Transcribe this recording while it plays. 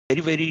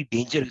very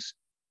dangerous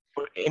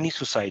for any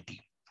society.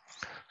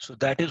 So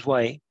that is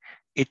why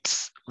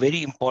it's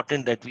very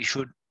important that we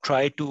should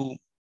try to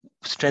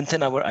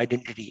strengthen our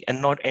identity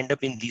and not end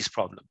up in these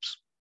problems.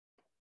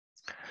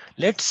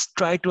 Let's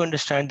try to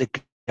understand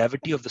the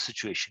gravity of the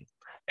situation.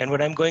 And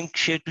what I'm going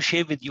to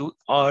share with you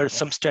are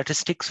some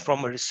statistics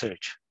from a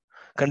research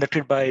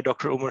conducted by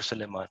Dr. Umar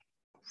Suleiman.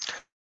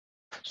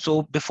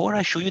 So before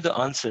I show you the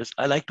answers,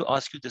 I like to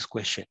ask you this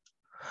question.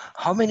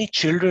 How many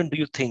children do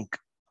you think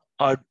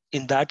are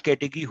in that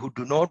category who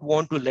do not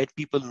want to let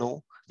people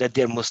know that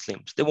they're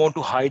Muslims? They want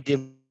to hide their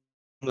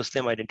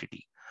Muslim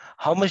identity.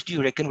 How much do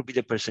you reckon would be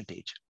the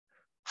percentage?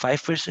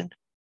 5%?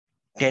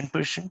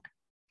 10%?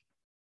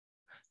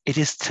 It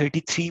is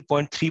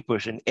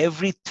 33.3%.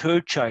 Every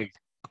third child,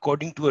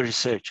 according to a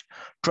research,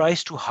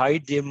 tries to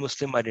hide their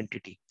Muslim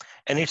identity.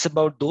 And it's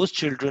about those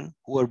children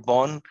who are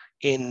born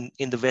in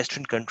the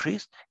Western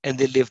countries and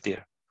they live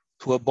there,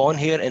 who are born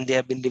here and they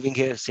have been living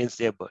here since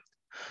their birth.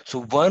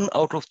 So 1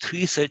 out of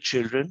 3 such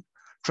children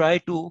try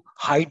to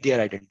hide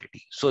their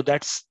identity. So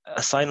that's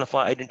a sign of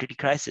our identity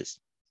crisis.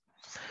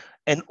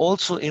 And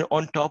also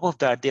on top of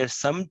that, there are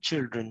some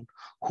children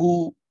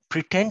who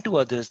pretend to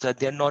others that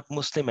they're not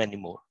Muslim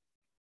anymore.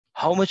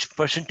 How much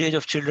percentage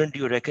of children do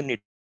you reckon it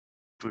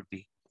would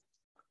be?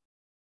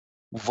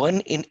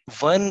 One in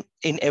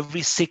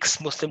every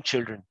 6 Muslim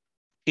children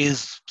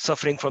is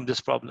suffering from this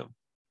problem.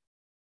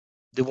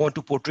 They want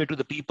to portray to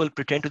the people,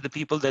 pretend to the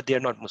people that they are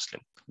not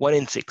Muslim. 1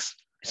 in 6.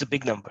 It's a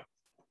big number.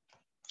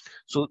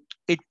 So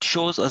it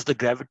shows us the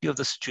gravity of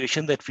the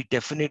situation that we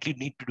definitely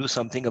need to do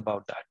something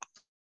about that.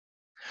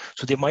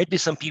 So there might be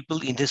some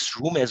people in this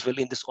room as well,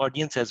 in this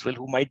audience as well,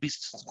 who might be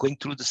going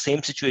through the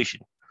same situation.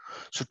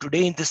 So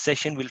today in this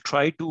session, we'll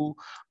try to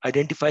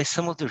identify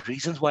some of the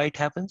reasons why it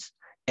happens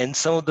and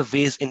some of the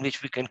ways in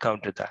which we can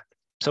counter that.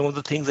 Some of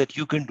the things that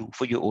you can do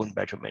for your own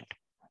betterment.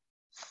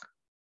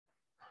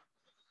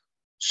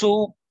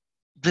 So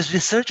this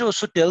research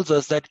also tells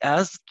us that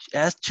as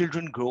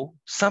children grow,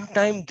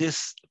 sometimes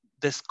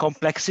this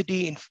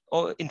complexity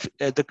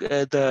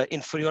the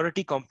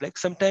inferiority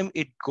complex, sometimes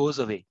it goes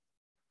away.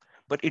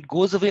 But it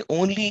goes away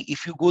only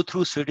if you go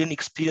through certain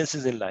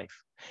experiences in life.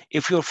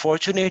 If you're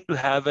fortunate to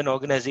have an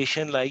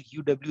organization like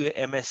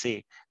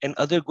UWMSA and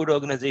other good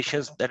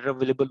organizations that are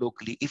available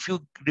locally, if you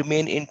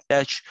remain in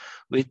touch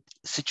with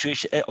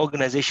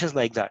organizations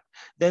like that,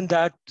 then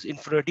that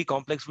inferiority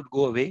complex would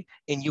go away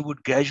and you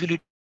would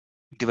gradually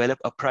develop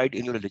a pride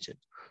in your religion.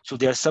 So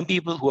there are some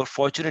people who are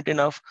fortunate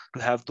enough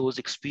to have those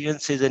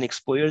experiences and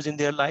exposures in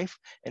their life,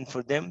 and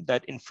for them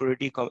that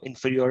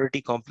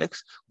inferiority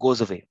complex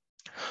goes away.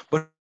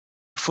 But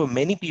for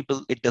many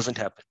people, it doesn't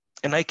happen.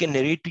 And I can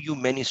narrate to you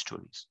many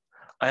stories.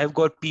 I have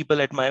got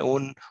people at my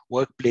own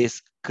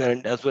workplace,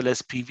 current as well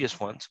as previous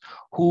ones,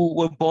 who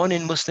were born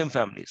in Muslim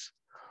families,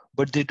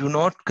 but they do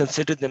not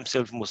consider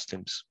themselves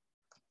Muslims.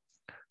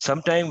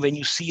 Sometimes when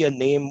you see a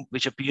name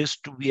which appears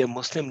to be a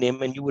Muslim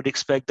name, and you would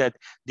expect that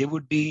they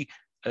would be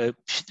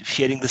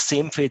sharing the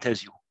same faith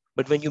as you.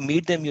 But when you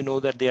meet them, you know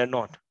that they are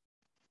not.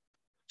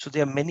 So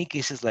there are many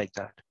cases like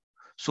that.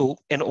 So,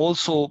 and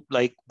also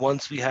like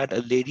once we had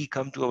a lady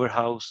come to our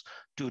house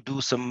to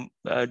do some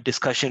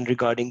discussion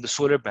regarding the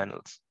solar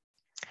panels.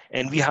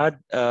 And we had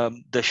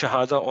the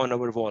Shahada on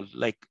our wall,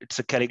 like it's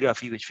a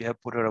calligraphy which we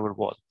have put on our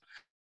wall.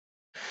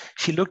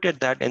 She looked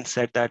at that and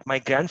said that my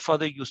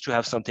grandfather used to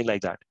have something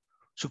like that.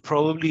 So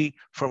probably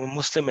from a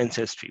Muslim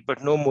ancestry,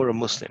 but no more a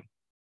Muslim.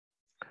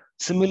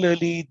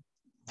 Similarly,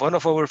 one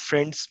of our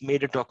friends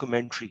made a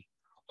documentary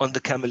on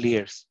the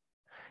Cameliers,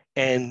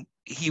 and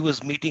he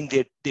was meeting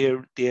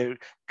their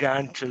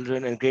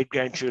grandchildren and great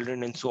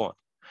grandchildren and so on.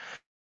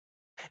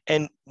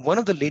 And one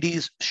of the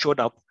ladies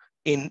showed up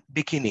in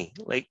bikini,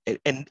 like,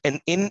 and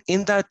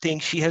in that thing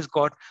she has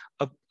got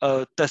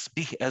a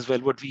tasbih as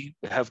well, what we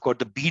have got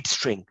the bead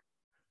string.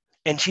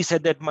 And she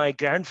said that my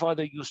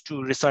grandfather used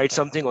to recite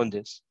something on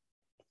this.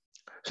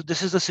 So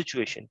this is the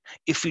situation.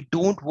 If we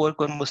don't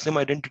work on Muslim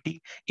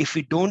identity, if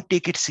we don't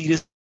take it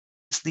seriously,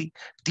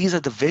 these are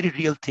the very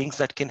real things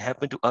that can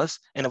happen to us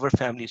and our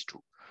families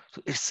too.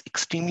 So it's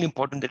extremely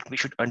important that we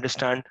should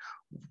understand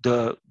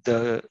the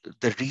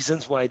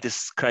reasons why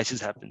this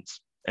crisis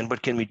happens and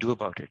what can we do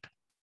about it.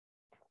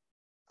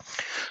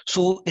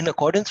 So in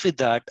accordance with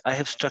that, I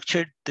have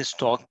structured this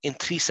talk in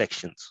 3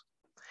 sections.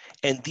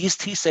 And these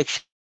 3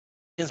 sections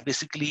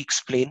basically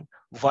explain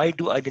why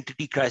do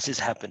identity crises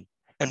happen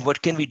and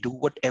what can we do,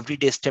 what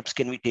everyday steps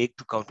can we take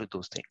to counter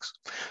those things.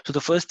 So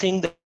the first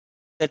thing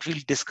that we'll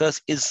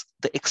discuss is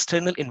the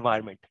external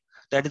environment.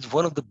 That is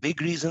one of the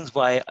big reasons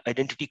why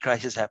identity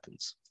crisis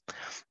happens.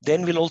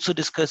 Then we'll also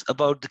discuss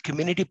about the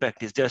community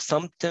practice. There are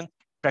some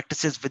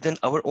practices within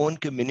our own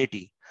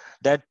community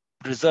that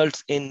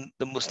results in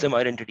the Muslim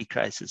identity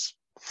crisis.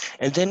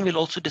 And then we'll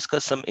also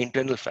discuss some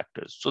internal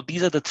factors. So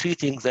these are the 3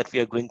 things that we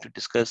are going to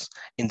discuss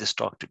in this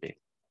talk today.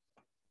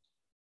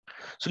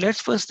 So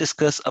let's first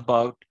discuss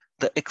about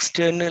the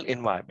external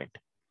environment.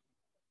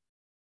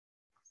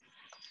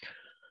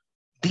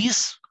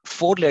 These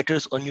 4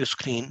 letters on your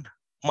screen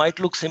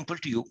might look simple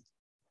to you,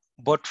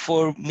 but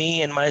for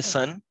me and my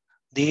son,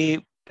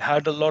 they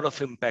had a lot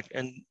of impact,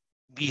 and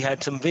we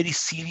had some very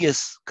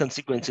serious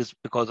consequences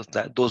because of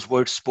that. Those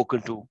words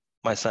spoken to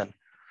my son.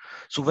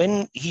 So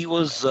when he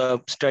was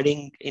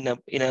studying in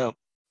a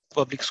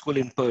public school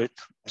in Perth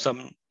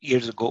some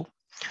years ago,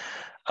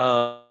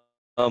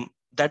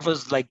 that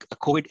was like a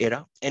COVID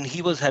era, and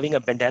he was having a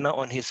bandana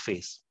on his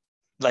face,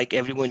 like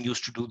everyone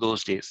used to do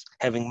those days,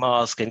 having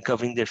masks and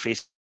covering their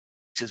faces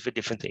with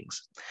different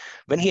things.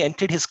 When he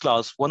entered his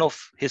class, one of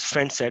his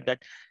friends said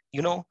that,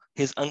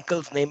 his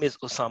uncle's name is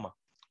Osama,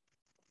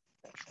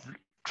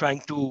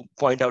 trying to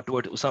point out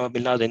toward Osama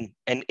bin Laden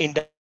and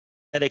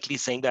indirectly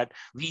saying that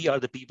we are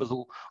the people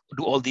who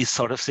do all these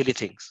sort of silly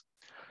things.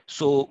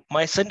 So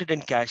my son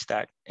didn't catch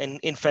that. And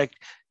in fact,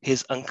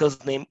 his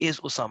uncle's name is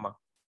Osama.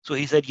 So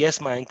he said,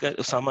 yes, my uncle,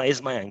 Osama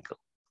is my uncle.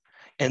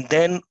 And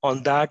then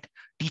on that,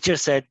 teacher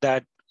said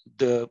that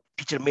the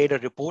teacher made a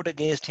report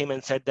against him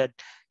and said that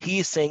he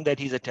is saying that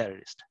he's a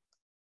terrorist.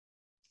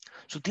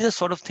 So these are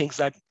sort of things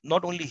that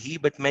not only he,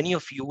 but many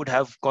of you would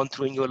have gone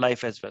through in your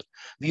life as well.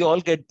 We all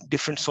get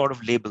different sort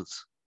of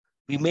labels.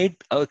 We made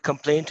a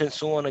complaint and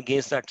so on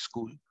against that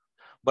school.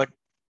 But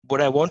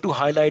what I want to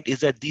highlight is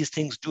that these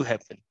things do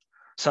happen.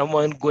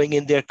 Someone going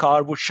in their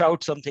car would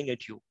shout something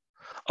at you.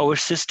 Our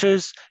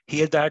sisters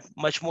hear that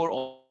much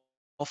more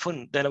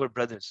often than our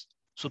brothers.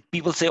 So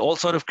people say all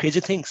sort of crazy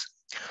things.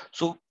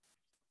 So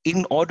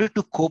in order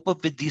to cope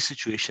up with these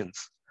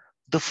situations,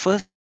 the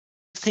first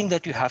thing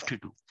that you have to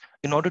do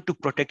in order to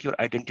protect your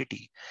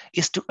identity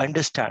is to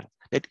understand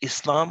that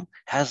Islam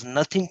has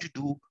nothing to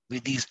do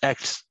with these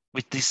acts,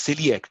 with these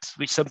silly acts,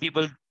 which some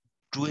people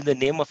do in the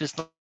name of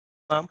Islam.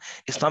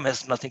 Islam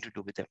has nothing to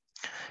do with them.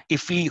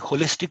 If we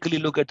holistically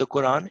look at the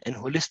Quran and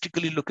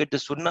holistically look at the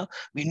Sunnah,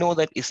 we know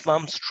that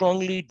Islam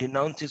strongly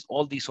denounces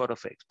all these sort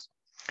of acts.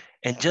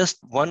 And just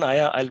one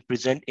ayah I'll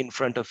present in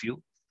front of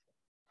you.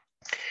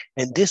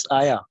 And this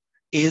ayah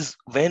is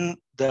when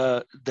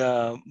the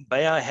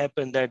bayah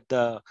happened that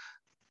the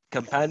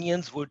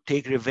companions would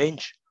take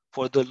revenge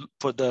for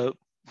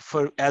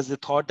as they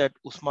thought that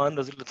Usman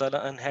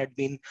Razulullah had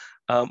been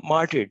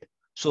martyred.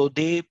 So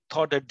they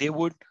thought that they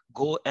would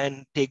go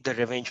and take the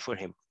revenge for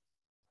him.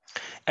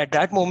 At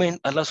that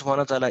moment, Allah subhanahu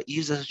wa ta'ala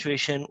eased the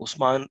situation.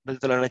 Usman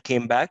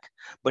came back,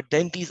 but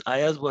then these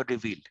ayahs were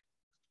revealed.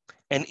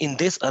 And in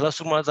this, Allah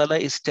subhanahu wa ta'ala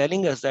is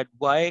telling us that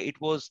why it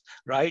was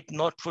right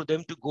not for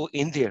them to go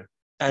in there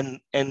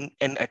and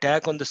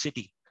attack on the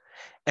city.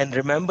 And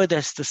remember,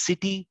 that's the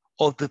city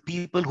of the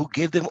people who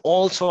gave them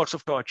all sorts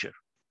of torture.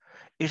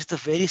 It's the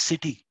very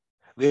city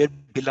where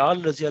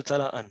Bilal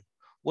Raziallahu an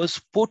was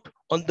put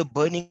on the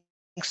burning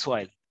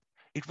soil.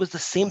 It was the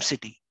same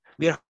city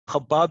where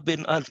Khabbab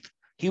bin Alt,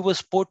 he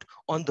was put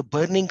on the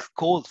burning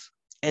coals,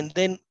 and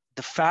then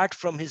the fat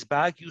from his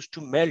bag used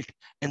to melt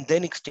and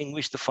then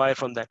extinguish the fire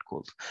from that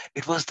coals.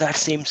 It was that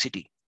same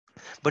city.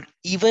 But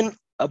even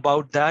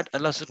about that,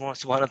 Allah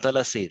subhanahu wa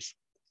ta'ala says,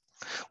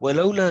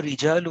 وَلَوْلَا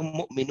رِجَالٌ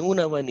مُؤْمِنُونَ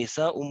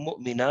وَنِسَاءٌ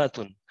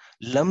مُؤْمِنَاتٌ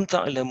لَمْ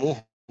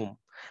تَعْلَمُوهُمْ.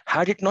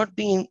 Had it not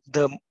been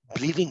the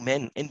believing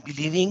men and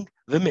believing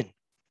women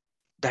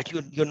that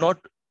you're not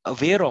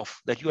aware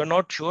of, that you are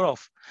not sure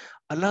of.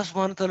 Allah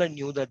subhanahu wa ta'ala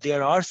knew that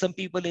there are some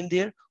people in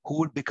there who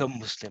would become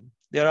Muslim.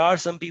 There are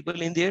some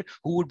people in there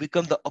who would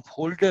become the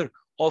upholder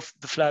of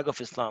the flag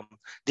of Islam.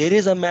 There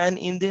is a man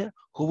in there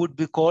who would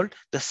be called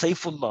the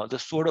Saifullah, the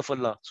sword of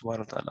Allah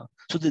subhanahu wa ta'ala.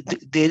 So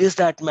there is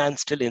that man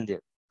still in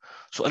there.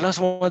 So Allah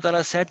subhanahu wa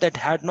ta'ala said that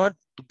had not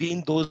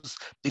been those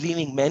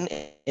believing men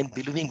and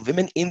believing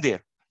women in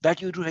there,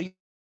 that you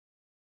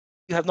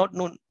have not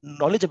known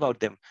knowledge about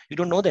them. You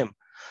don't know them.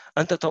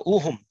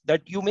 Antata'uhum,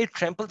 that you may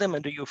trample them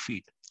under your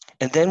feet.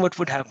 And then what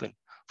would happen?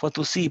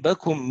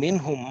 فَتُصِيبَكُم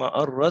مِّنْهُمْ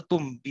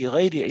مَأَرَّةٌ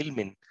بِغَيْرِ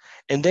عِلْمٍ.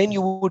 And then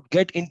you would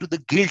get into the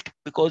guilt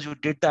because you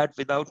did that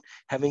without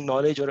having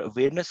knowledge or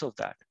awareness of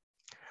that.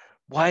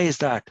 Why is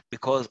that?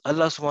 Because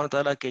Allah subhanahu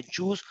wa ta'ala can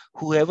choose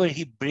whoever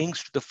He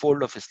brings to the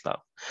fold of Islam.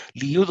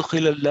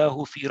 لِيُدْخِلَ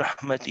اللَّهُ فِي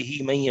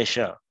رَحْمَتِهِ مَن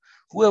يَشَاءُ.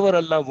 Whoever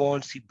Allah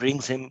wants, He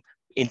brings him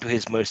into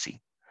His mercy.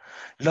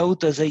 لو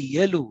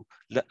تزيلوا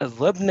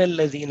لأذبنا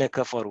الذين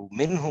كفروا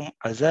منهم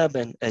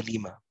عذابا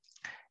أليما.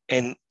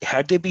 And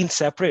had they been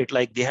separate,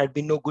 like there had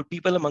been no good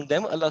people among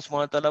them, Allah subhanahu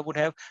wa ta'ala would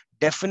have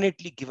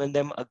definitely given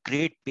them a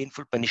great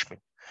painful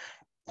punishment.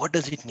 What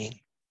does it mean?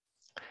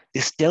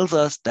 This tells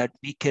us that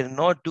we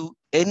cannot do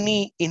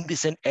any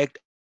indecent act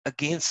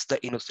against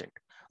the innocent.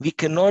 We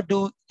cannot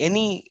do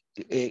any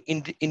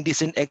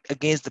indecent act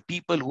against the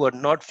people who are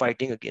not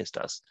fighting against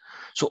us.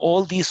 So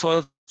all these sort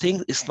of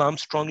things Islam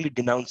strongly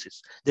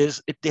denounces. They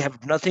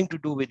have nothing to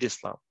do with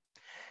Islam.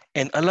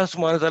 And Allah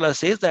subhanahu wa ta'ala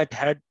says that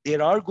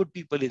there are good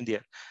people in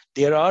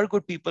there are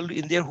good people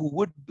in there who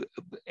would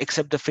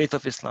accept the faith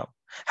of Islam.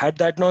 Had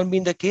that not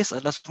been the case,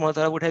 Allah subhanahu wa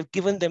ta'ala would have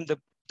given them the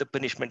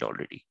punishment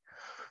already.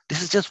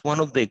 This is just one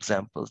of the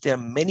examples. There are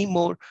many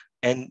more,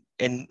 and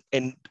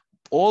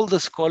all the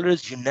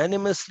scholars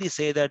unanimously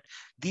say that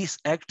these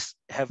acts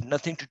have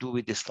nothing to do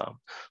with Islam.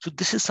 So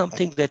this is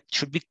something that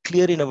should be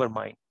clear in our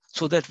mind,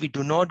 so that we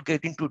do not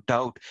get into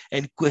doubt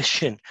and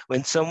question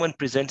when someone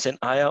presents an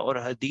ayah or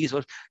a hadith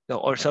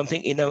or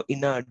something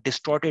in a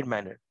distorted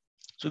manner.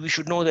 So we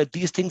should know that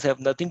these things have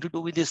nothing to do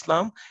with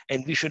Islam,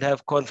 and we should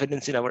have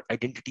confidence in our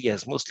identity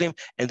as Muslim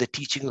and the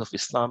teachings of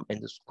Islam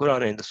and the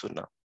Quran and the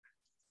Sunnah.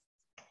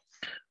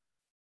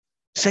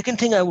 Second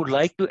thing I would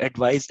like to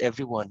advise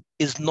everyone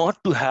is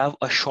not to have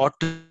a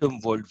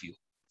short-term worldview.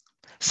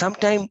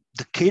 Sometimes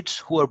the kids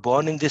who are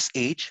born in this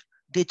age,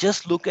 they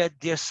just look at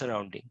their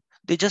surrounding.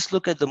 They just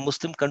look at the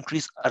Muslim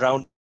countries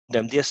around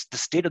them, the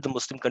state of the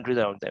Muslim countries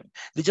around them.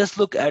 They just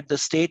look at the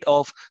state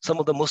of some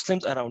of the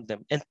Muslims around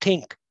them and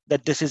think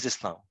that this is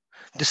Islam.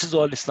 This is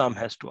all Islam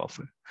has to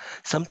offer.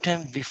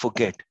 Sometimes we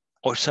forget,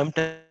 or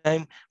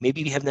sometimes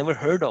maybe we have never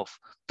heard of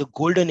the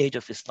golden age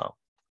of Islam.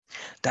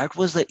 That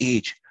was the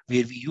age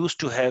where we used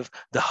to have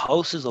the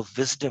houses of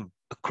wisdom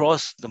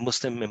across the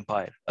Muslim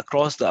empire,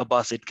 across the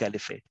Abbasid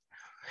Caliphate.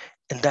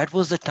 And that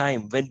was the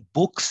time when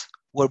books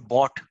were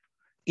bought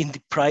in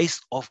the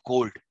price of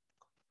gold,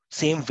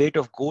 same weight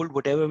of gold,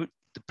 whatever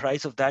the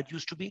price of that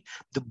used to be,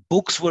 the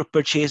books were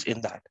purchased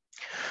in that.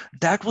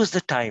 That was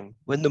the time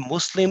when the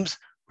Muslims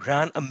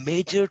ran a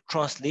major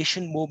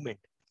translation movement.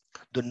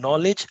 The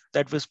knowledge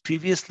that was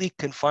previously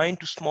confined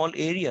to small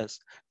areas.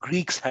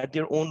 Greeks had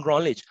their own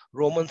knowledge,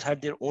 Romans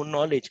had their own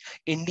knowledge,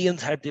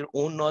 Indians had their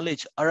own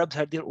knowledge, Arabs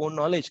had their own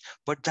knowledge,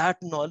 but that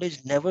knowledge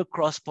never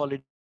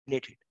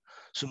cross-pollinated.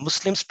 So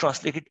Muslims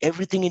translated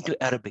everything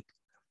into Arabic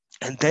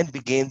and then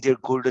began their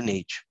golden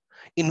age,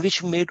 in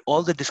which we made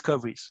all the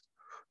discoveries.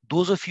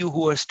 Those of you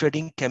who are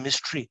studying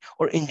chemistry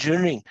or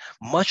engineering,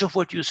 much of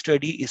what you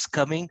study is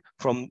coming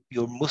from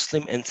your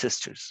Muslim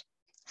ancestors.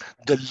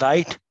 The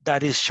light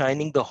that is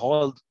shining the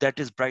hall, that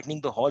is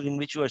brightening the hall in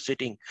which you are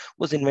sitting,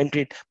 was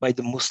invented by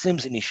the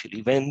Muslims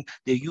initially, when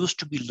there used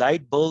to be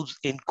light bulbs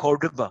in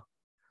Cordoba.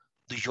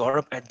 The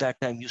Europe at that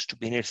time used to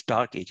be in its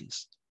dark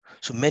ages.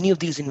 So many of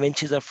these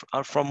inventions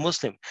are from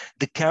Muslim.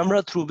 The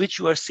camera through which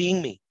you are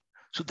seeing me,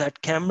 so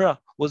that camera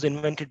was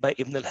invented by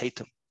Ibn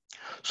al-Haytham.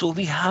 So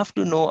we have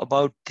to know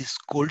about this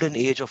golden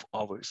age of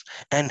ours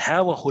and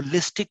have a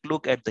holistic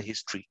look at the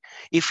history.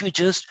 If you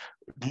just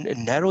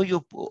narrow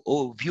your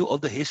view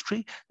of the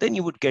history, then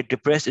you would get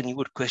depressed and you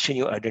would question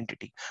your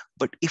identity.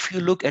 But if you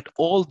look at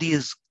all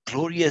these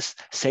glorious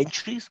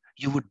centuries,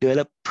 you would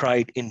develop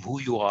pride in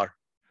who you are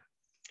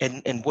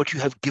and what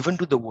you have given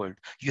to the world.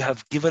 You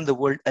have given the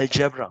world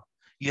algebra.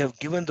 You have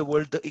given the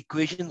world the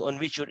equations on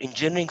which your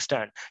engineering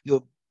stand,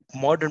 your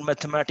modern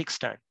mathematics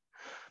stand.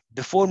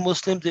 Before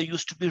Muslims, there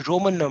used to be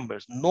Roman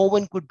numbers. No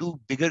one could do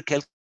bigger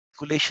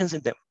calculations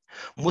in them.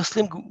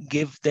 Muslim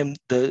gave them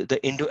the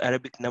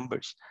Indo-Arabic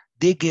numbers.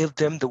 They gave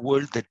them the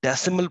world the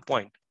decimal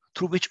point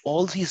through which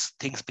all these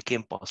things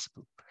became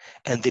possible.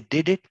 And they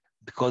did it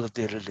because of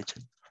their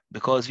religion,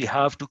 because we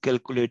have to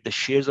calculate the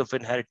shares of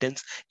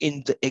inheritance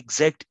in the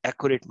exact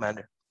accurate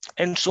manner,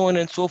 and so on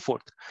and so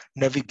forth.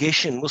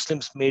 Navigation,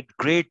 Muslims made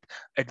great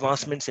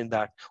advancements in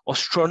that.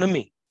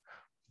 Astronomy,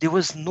 there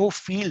was no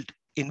field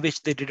in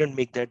which they didn't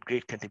make that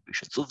great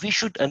contribution. So we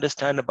should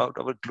understand about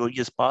our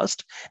glorious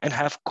past and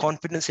have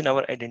confidence in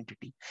our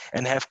identity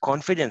and have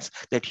confidence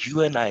that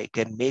you and I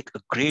can make a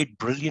great,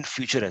 brilliant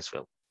future as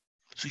well.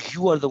 So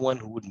you are the one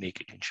who would make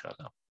it,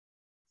 inshallah.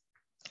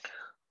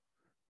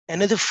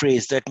 Another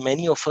phrase that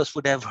many of us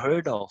would have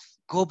heard of,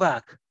 go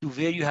back to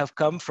where you have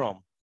come from.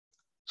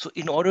 So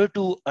in order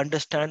to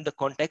understand the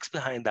context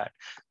behind that,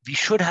 we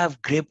should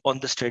have grip on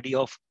the study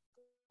of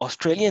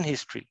Australian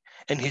history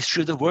and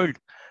history of the world.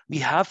 We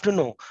have to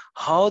know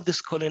how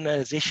this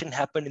colonization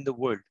happened in the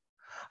world.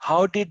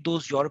 How did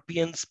those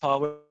Europeans'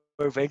 power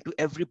went to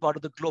every part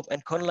of the globe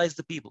and colonized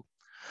the people?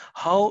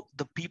 How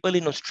the people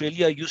in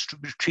Australia used to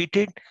be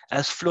treated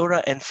as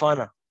flora and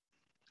fauna,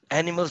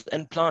 animals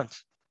and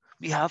plants.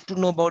 We have to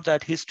know about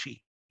that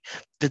history,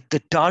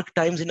 the dark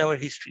times in our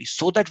history,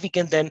 so that we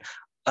can then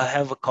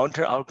have a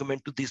counter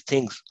argument to these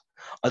things.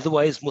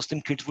 Otherwise, Muslim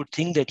kids would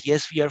think that,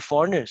 yes, we are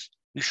foreigners.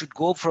 We should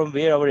go from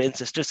where our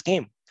ancestors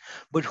came.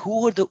 But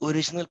who were the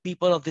original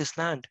people of this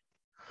land?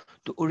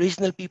 The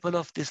original people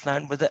of this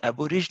land were the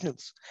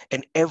Aboriginals,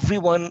 and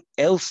everyone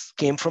else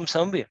came from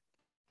somewhere.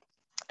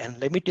 And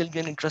let me tell you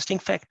an interesting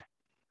fact.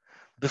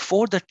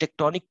 Before the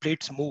tectonic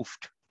plates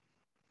moved,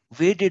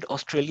 where did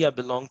Australia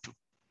belong to?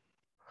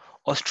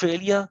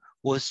 Australia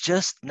was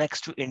just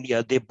next to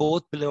India. They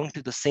both belong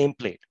to the same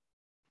plate.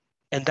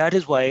 And that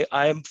is why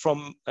I am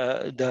from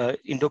the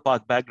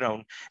Indo-Pak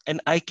background,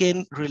 and I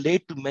can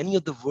relate to many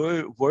of the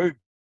words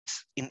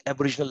in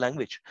Aboriginal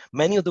language.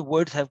 Many of the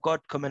words have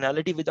got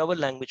commonality with our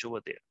language over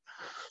there.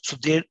 So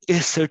there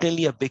is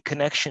certainly a big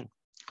connection.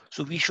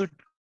 So we should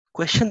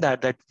question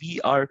that we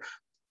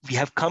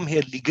have come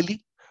here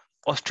legally.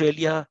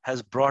 Australia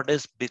has brought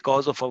us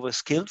because of our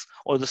skills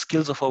or the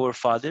skills of our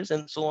fathers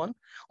and so on,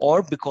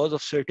 or because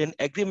of certain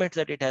agreements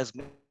that it has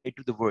made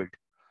to the world.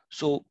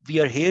 So we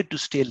are here to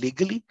stay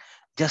legally,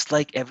 just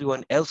like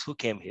everyone else who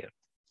came here.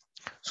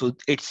 So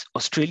it's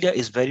Australia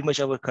is very much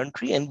our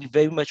country and we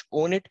very much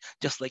own it,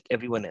 just like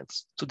everyone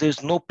else. So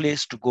there's no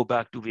place to go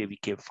back to where we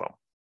came from.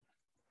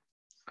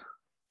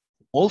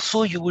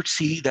 Also, you would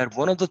see that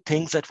one of the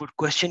things that would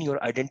question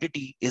your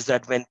identity is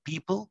that when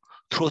people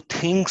throw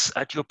things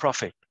at your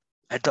prophet,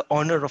 at the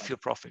honor of your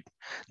prophet.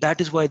 That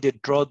is why they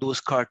draw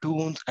those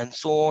cartoons and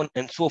so on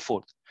and so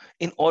forth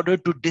in order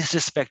to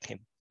disrespect him.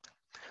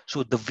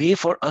 So the way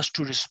for us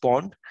to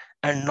respond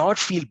and not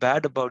feel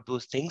bad about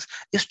those things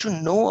is to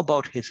know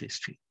about his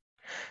history.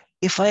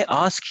 If I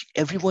ask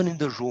everyone in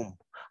the room,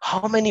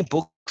 how many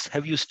books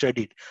have you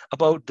studied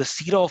about the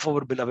seerah of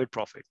our beloved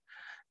prophet?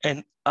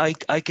 And I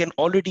can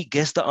already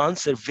guess the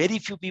answer. Very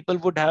few people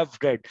would have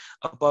read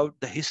about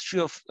the history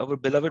of our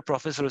beloved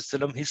Prophet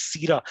ﷺ, his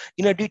seerah,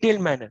 in a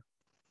detailed manner.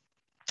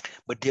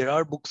 But there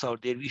are books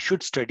out there, we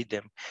should study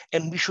them.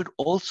 And we should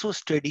also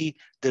study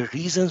the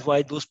reasons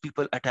why those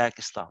people attack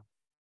Islam.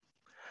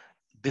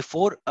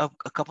 Before a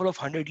couple of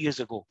 100 years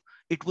ago,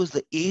 it was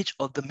the age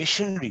of the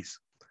missionaries.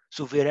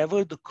 So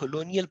wherever the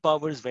colonial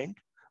powers went,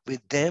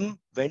 with them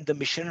went the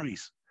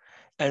missionaries.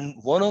 And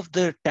one of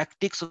the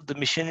tactics of the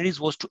missionaries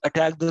was to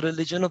attack the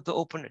religion of the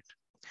opponent.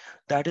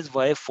 That is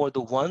why for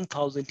the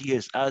 1,000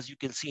 years, as you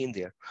can see in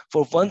there,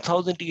 for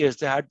 1,000 years,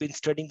 they had been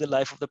studying the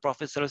life of the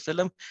Prophet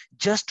ﷺ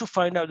just to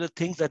find out the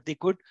things that they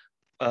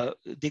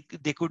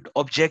could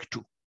object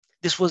to.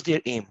 This was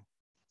their aim.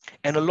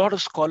 And a lot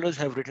of scholars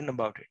have written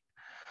about it.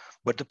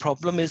 But the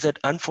problem is that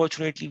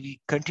unfortunately,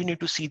 we continue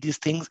to see these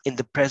things in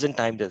the present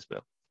times as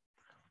well.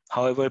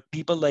 However,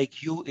 people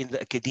like you in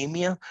the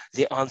academia,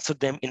 they answer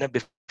them in a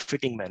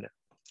befitting manner.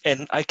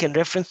 And I can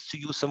reference to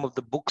you some of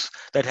the books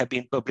that have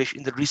been published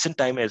in the recent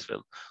time as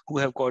well, who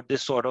have got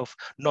this sort of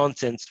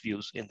nonsense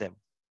views in them.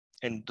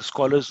 And the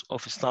scholars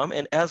of Islam,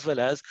 and as well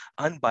as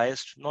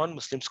unbiased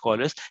non-Muslim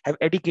scholars, have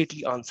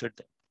adequately answered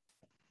them.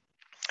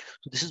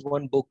 So this is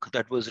one book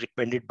that was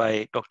recommended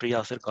by Dr.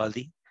 Yasir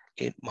Qaldi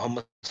in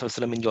Muhammad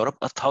Sallallahu in Europe,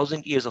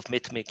 1,000 years of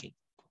myth making.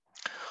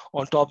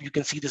 On top, you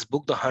can see this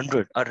book, The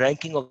 100, a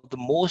ranking of the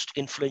most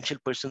influential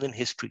persons in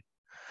history.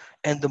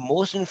 And the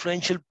most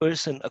influential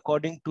person,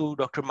 according to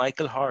Dr.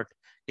 Michael Hart,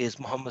 is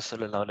Muhammad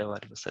Sallallahu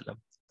Alaihi Wasallam.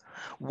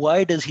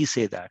 Why does he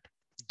say that?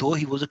 Though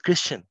he was a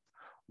Christian,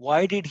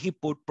 why did he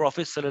put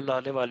Prophet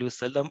Sallallahu Alaihi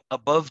Wasallam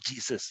above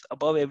Jesus,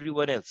 above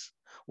everyone else?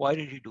 Why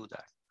did he do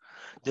that?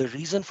 The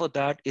reason for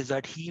that is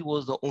that he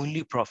was the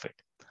only prophet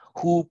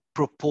who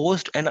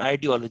proposed an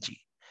ideology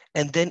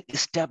and then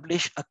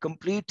established a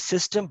complete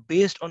system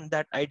based on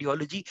that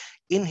ideology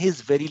in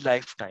his very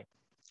lifetime.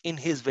 In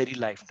his very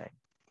lifetime.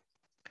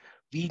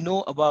 We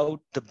know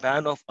about the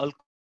ban of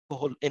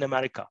alcohol in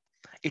America.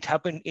 It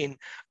happened in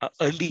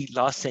early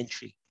last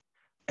century.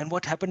 And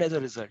what happened as a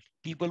result?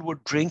 People were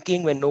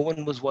drinking when no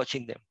one was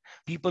watching them.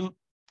 People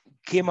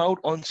came out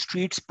on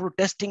streets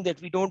protesting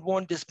that we don't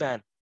want this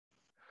ban.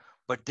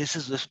 But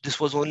this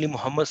was only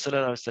Muhammad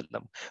Sallallahu Alaihi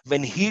Wasallam.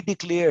 When he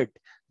declared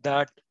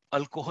that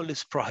alcohol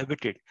is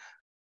prohibited,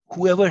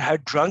 whoever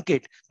had drunk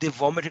it, they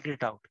vomited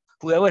it out.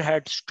 Whoever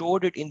had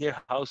stored it in their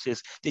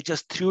houses, they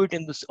just threw it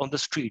on the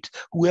streets.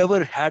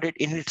 Whoever had it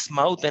in its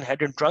mouth and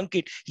hadn't drunk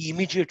it, he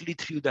immediately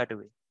threw that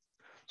away.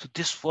 So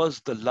this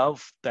was the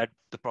love that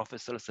the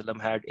Prophet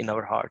ﷺ had in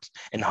our hearts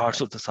and hearts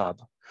of the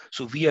Sahaba.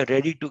 So we are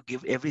ready to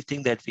give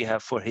everything that we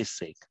have for his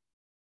sake.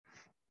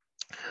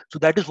 So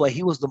that is why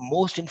he was the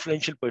most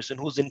influential person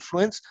whose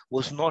influence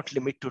was not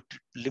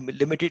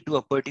limited to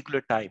a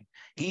particular time.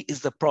 He is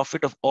the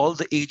prophet of all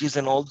the ages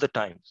and all the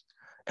times.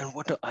 And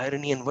what an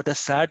irony and what a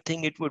sad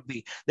thing it would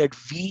be that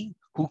we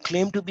who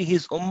claim to be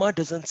his ummah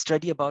doesn't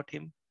study about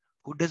him,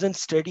 who doesn't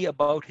study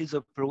about his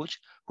approach,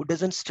 who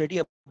doesn't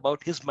study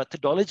about his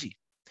methodology.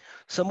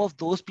 Some of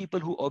those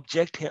people who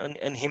object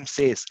and him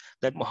says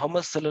that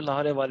Muhammad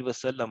sallallahu alaihi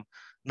wasallam,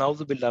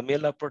 na'udhu may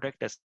Allah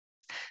protect us,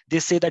 they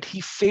say that he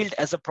failed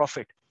as a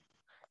prophet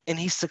and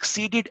he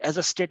succeeded as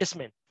a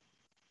statesman.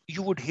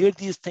 You would hear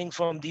these things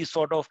from these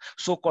sort of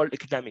so-called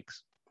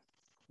academics.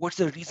 What's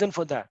the reason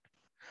for that?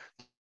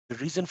 The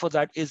reason for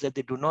that is that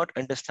they do not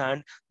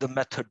understand the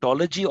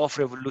methodology of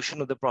revolution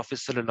of the Prophet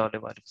sallallahu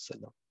alaihi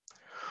wasallam.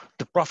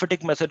 The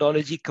prophetic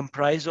methodology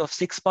comprised of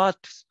 6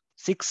 parts,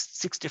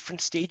 six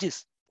different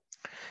stages.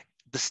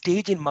 The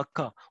stage in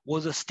Makkah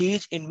was a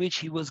stage in which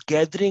he was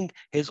gathering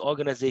his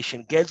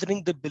organization,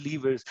 gathering the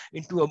believers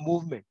into a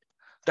movement.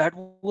 That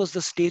was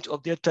the stage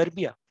of their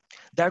tarbiyah.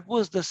 That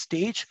was the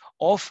stage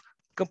of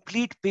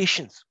complete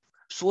patience,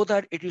 so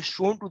that it is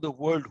shown to the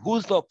world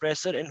who's the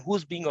oppressor and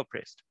who's being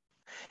oppressed.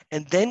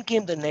 And then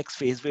came the next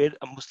phase where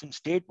a Muslim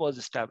state was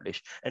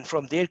established. And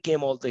from there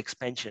came all the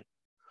expansion.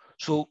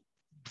 So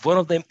one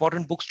of the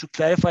important books to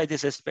clarify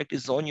this aspect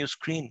is on your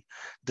screen,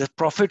 The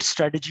Prophet's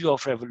Strategy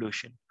of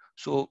Revolution.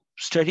 So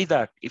study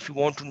that if you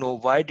want to know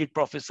why did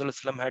Prophet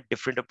ﷺ had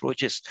different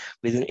approaches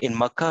in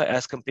Makkah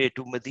as compared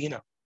to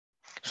Medina.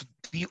 So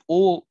we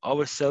owe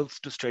ourselves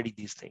to study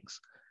these things,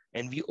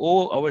 and we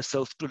owe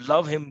ourselves to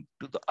love him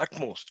to the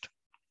utmost.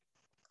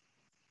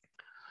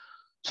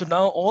 So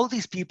now all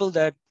these people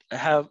that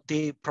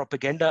they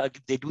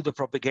do the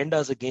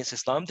propagandas against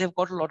Islam, they've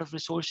got a lot of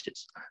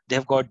resources. They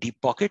have got deep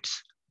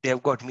pockets, they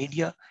have got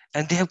media,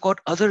 and they have got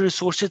other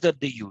resources that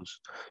they use.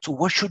 So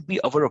what should be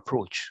our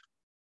approach?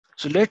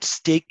 So let's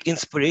take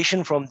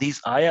inspiration from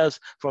these ayahs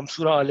from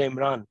Surah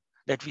Al-Imran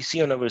that we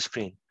see on our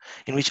screen,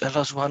 in which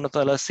Allah subhanahu wa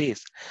ta'ala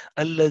says,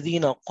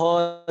 "Alladhina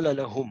qala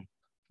lahum."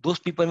 Those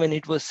people, when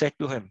it was said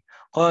to him,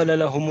 قَالَ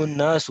لَهُمُ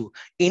النَّاسُ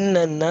إِنَّ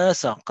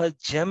النَّاسَ قَدْ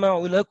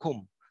جَمَعُوا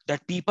لَكُمْ,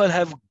 that people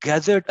have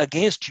gathered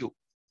against you.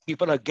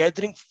 People are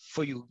gathering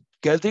for you,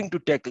 gathering to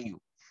tackle you.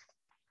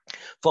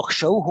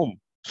 فَخْشَوْهُمْ,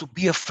 so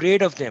be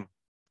afraid of them.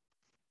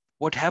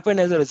 What happened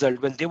as a result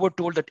when they were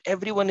told that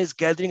everyone is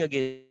gathering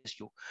against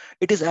you?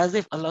 It is as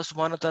if Allah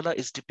subhanahu wa ta'ala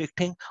is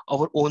depicting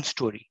our own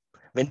story.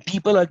 When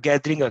people are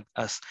gathering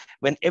us,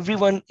 when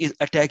everyone is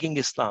attacking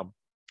Islam,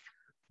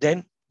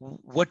 then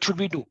what should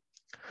we do?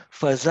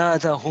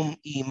 فَزَادَهُمْ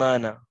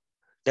إِيمَانًا,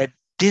 that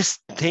this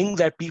thing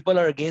that people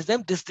are against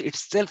them, this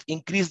itself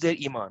increased their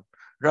iman.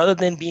 Rather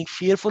than being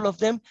fearful of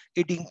them,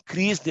 it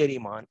increased their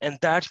iman. And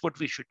that's what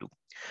we should do.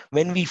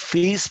 When we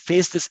face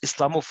this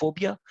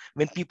Islamophobia,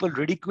 when people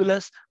ridicule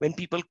us, when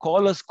people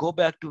call us, go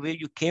back to where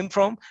you came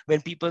from,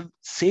 when people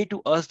say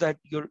to us that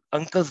your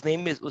uncle's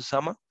name is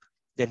Usama,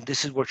 then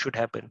this is what should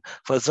happen.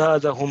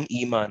 فَزَادَهُمْ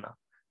إِيمَانًا,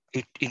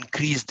 it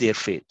increased their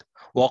faith.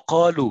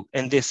 وَقَالُوا,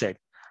 and they said,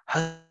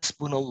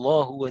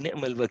 Hasbunallahu wa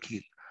ni'mal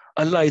wakil.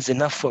 Allah is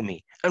enough for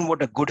me, and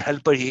what a good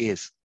helper He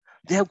is.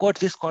 They have got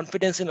this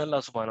confidence in Allah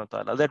subhanahu wa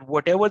ta'ala that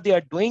whatever they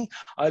are doing,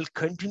 I'll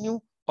continue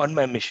on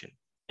my mission.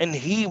 And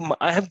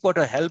I have got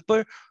a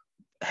helper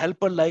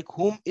like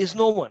whom is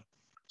no one.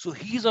 So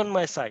He's on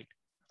my side.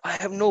 I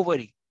have no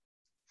worry.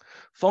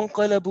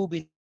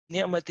 فَانْقَلَبُوا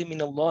بِنِعْمَةٍ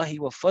مِّنَ اللَّهِ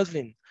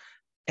وَفَضْلٍ.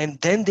 And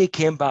then they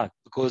came back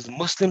because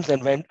Muslims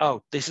then went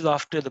out. This is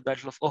after the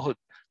Battle of Uhud.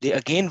 They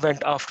again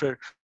went after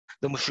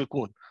the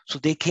mushrikun. So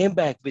they came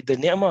back with the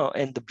ni'mah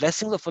and the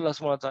blessings of Allah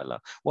subhanahu wa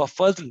ta'ala, wa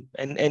fadl,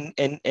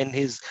 and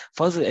His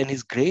fadl and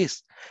His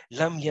grace.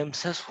 Lam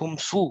yamsashum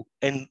su,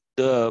 and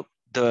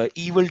the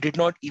evil did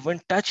not even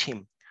touch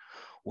him.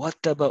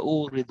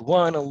 وَاتَّبَعُوا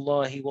رِضْوَانَ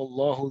اللَّهِ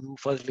وَاللَّهُ ذُو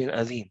فَضْلٍ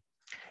عَظِيمٍ.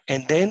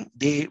 And then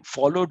they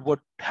followed what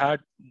had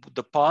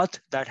the path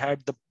that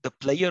had the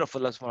pleasure of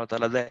Allah subhanahu wa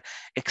ta'ala, the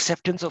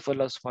acceptance of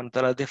Allah subhanahu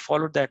wa ta'ala. They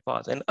followed that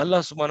path. And Allah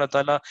subhanahu wa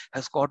ta'ala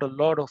has got a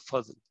lot of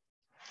fadl.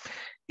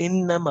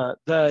 Innama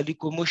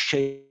dhalikumu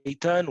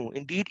shaytanu.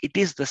 Indeed, it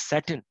is the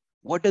Satan.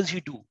 What does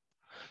he do?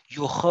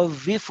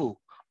 Yukhawifu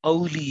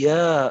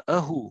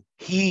awliya'ahu.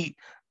 He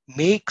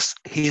makes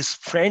his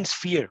friends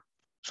fear.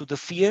 So the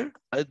fear,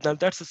 now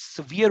that's a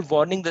severe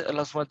warning that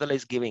Allah subhanahu wa ta'ala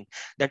is giving,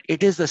 that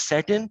it is the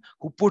Satan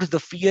who puts the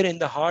fear in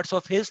the hearts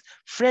of his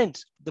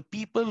friends. The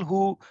people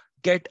who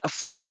get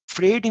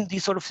afraid in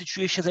these sort of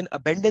situations and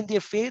abandon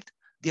their faith,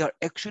 they are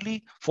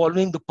actually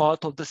following the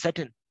path of the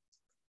Satan.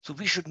 So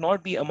we should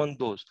not be among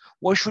those.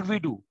 What should we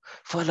do?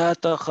 فَلَا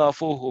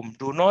تَخَافُوهُمْ.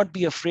 Do not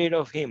be afraid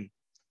of him.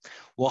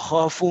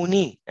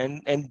 وَخَافُونِي.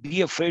 And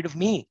be afraid of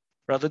me,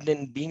 rather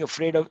than being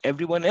afraid of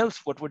everyone else.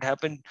 What would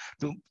happen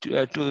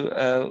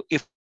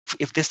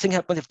if this thing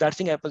happens, if that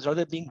thing happens,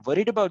 rather than being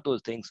worried about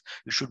those things,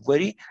 you should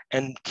worry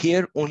and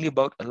care only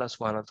about Allah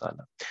subhanahu wa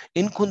ta'ala.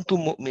 In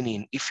kuntum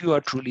mu'minin, if you are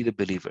truly the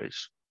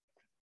believers.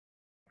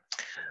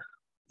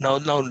 Now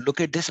look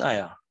at this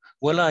ayah.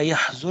 وَلَا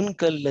يَحْزُنْكَ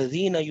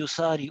الَّذِينَ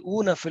يُسَارِعُونَ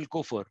فِي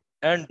الْكُفْرِ.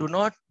 And do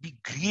not be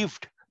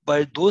grieved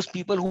by those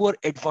people who are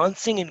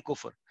advancing in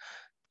kufr.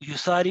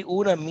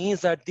 Yusari'una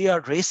means that they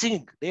are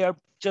racing. They are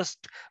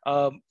just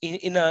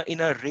in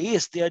a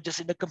race. They are just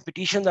in a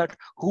competition that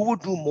who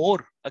would do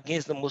more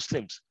against the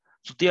Muslims.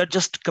 So they are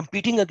just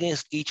competing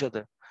against each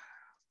other.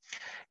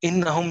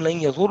 إِنَّهُمْ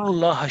لَنْ يَضُرُّ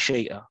اللَّهَ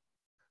شَيْئًا.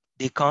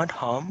 They can't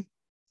harm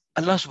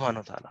Allah subhanahu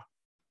wa ta'ala.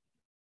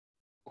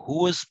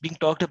 Who is being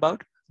talked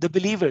about? The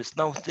believers.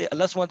 Now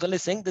Allah subhanahu wa ta'ala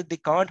is saying that they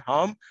can't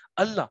harm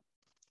Allah.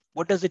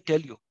 What does it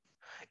tell you?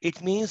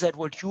 It means that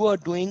what you are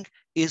doing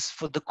is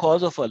for the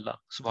cause of Allah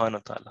subhanahu wa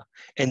ta'ala.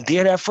 And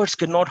their efforts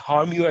cannot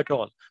harm you at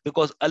all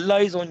because Allah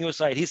is on your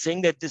side. He's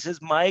saying that this is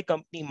my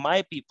company,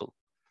 my people.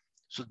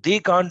 So they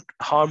can't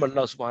harm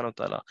Allah subhanahu wa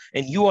ta'ala.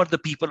 And you are the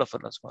people of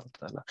Allah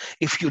subhanahu wa ta'ala.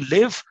 If you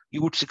live,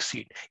 you would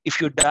succeed.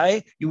 If you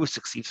die, you would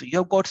succeed. So you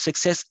have got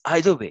success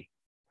either way.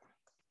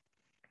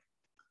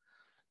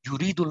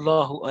 يريد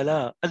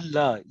الله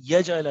ألا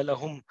يجعل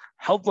لهم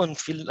حظا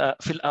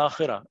في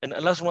الآخرة. And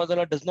Allah subhanahu wa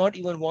ta'ala does not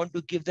even want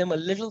to give them a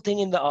little thing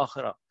in the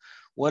akhirah.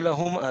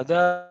 وَلَهُمْ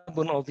عَذَابٌ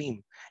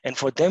عَظِيمٌ. And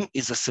for them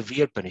is a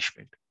severe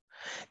punishment.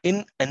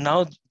 And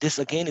now this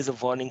again is a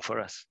warning for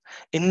us.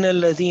 إِنَّ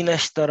الَّذِينَ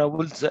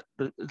اشْتَرَوُا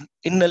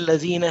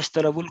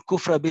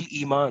الْكُفْرَ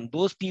بِالْإِيمَانِ.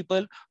 Those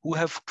people who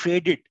have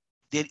traded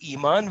their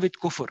iman with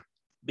kufr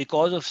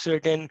because of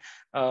certain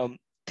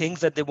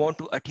things that they want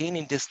to attain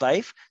in this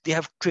life, they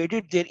have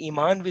traded their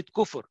iman with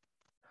kufr.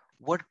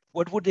 What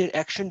would their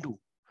action do?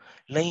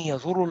 لَن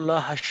يَضُرُّ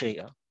اللَّهَ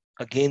شَيْئًا.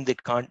 Again, they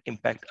can't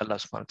impact Allah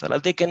subhanahu wa ta'ala.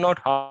 They cannot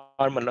harm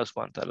Allah subhanahu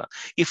wa ta'ala.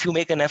 If you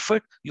make an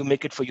effort, you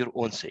make it for your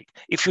own sake.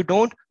 If you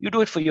don't, you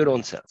do it for your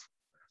own self.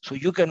 So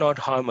you cannot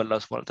harm Allah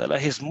subhanahu wa ta'ala.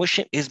 His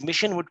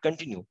mission would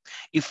continue.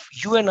 If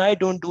you and I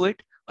don't do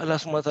it, Allah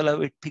subhanahu wa ta'ala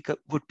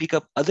would pick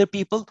up other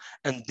people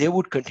and they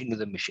would continue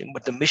the mission.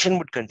 But the mission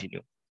would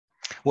continue.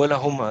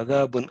 وَلَهُمْ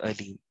عَذَابٌ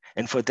أَلِيمٌ.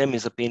 And for them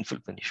is a painful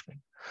punishment.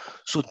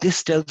 So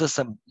this tells us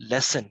a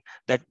lesson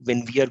that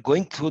when we are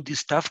going through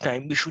this tough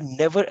time, we should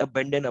never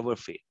abandon our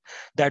faith.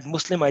 That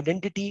Muslim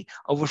identity,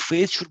 our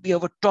faith should be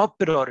our top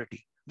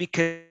priority. We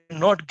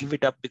cannot give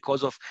it up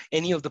because of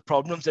any of the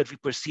problems that we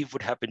perceive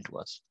would happen to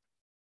us.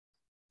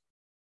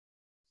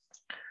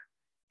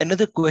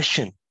 Another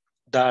question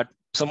that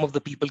some of the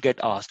people get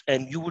asked,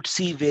 and you would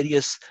see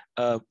various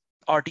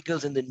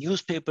articles in the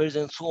newspapers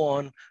and so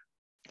on,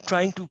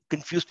 trying to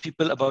confuse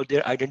people about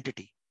their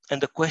identity. And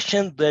the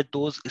question that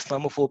those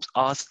Islamophobes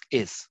ask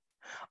is,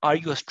 are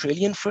you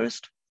Australian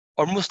first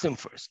or Muslim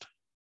first?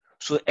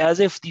 So as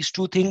if these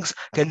two things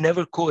can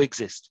never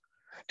coexist.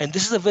 And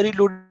this is a very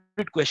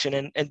loaded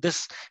question. And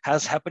this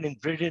has happened in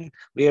Britain,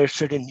 where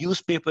certain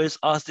newspapers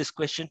asked this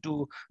question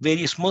to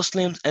various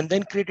Muslims and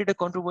then created a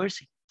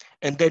controversy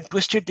and then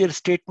twisted their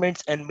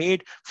statements and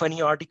made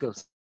funny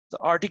articles. The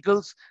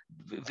articles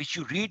which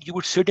you read, you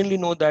would certainly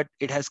know that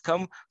it has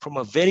come from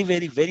a very,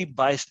 very, very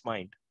biased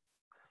mind.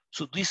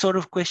 So these sort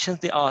of questions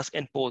they ask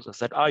and pose us,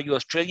 that are you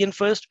Australian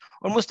first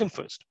or Muslim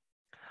first?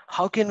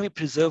 How can we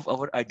preserve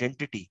our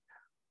identity?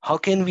 How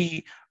can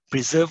we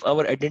preserve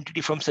our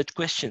identity from such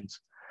questions?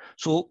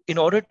 So in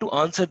order to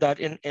answer that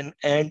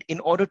and in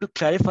order to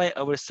clarify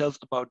ourselves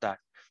about that,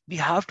 we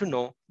have to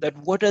know that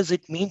what does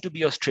it mean to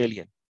be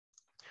Australian?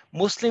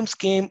 Muslims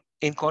came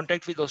in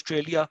contact with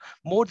Australia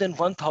more than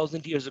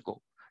 1,000 years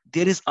ago.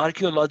 There is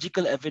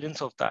archaeological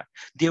evidence of that.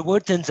 There were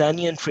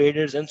Tanzanian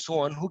traders and so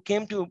on who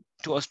came to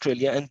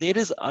Australia, and there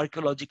is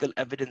archaeological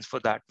evidence for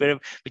that,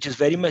 which is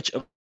very much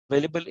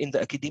available in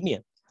the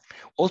academia.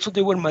 Also,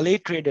 there were Malay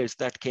traders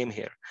that came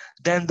here.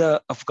 Then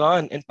the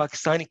Afghan and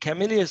Pakistani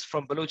cameliers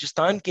from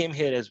Balochistan came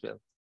here as well.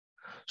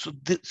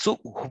 So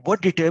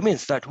what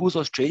determines that who's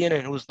Australian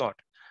and who's not?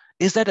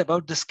 Is that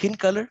about the skin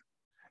color?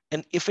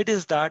 And if it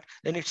is that,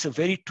 then it's a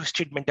very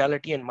twisted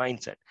mentality and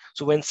mindset.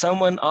 So when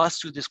someone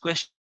asks you this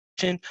question,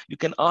 you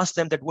can ask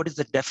them that what is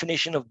the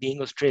definition of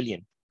being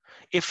Australian?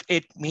 If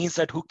it means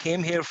that who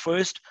came here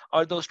first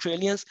are the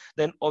Australians,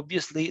 then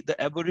obviously the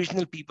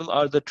Aboriginal people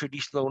are the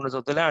traditional owners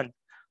of the land.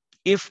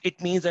 If it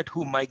means that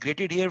who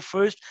migrated here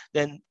first,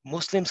 then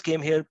Muslims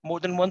came here more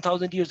than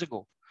 1,000 years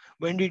ago.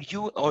 When did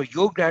you or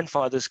your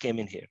grandfathers came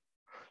in here?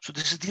 So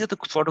these are the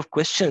sort of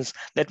questions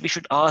that we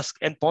should ask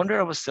and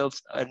ponder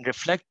ourselves and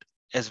reflect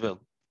as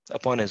well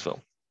upon as well.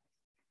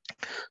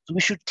 So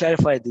we should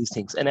clarify these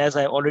things. And as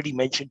I already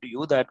mentioned to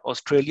you, that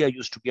Australia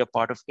used to be a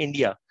part of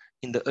India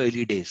in the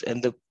early days,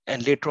 and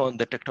later on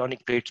the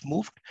tectonic plates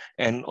moved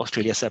and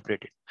Australia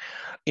separated.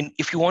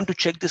 If you want to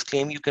check this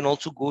claim, you can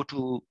also go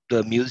to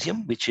the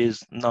museum, which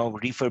is now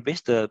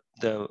refurbished, the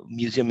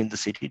museum in the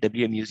city,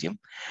 WA Museum.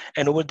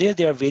 And over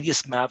there are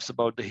various maps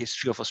about the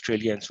history of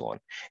Australia and so on.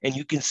 And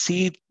you can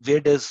see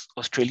where does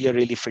Australia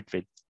really fit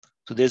with.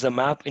 So there's a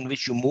map in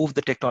which you move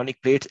the tectonic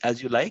plates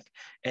as you like,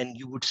 and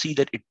you would see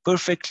that it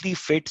perfectly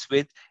fits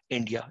with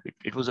India.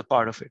 It was a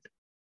part of it.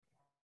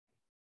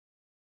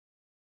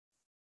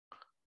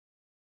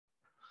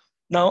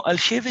 Now, I'll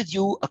share with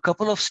you a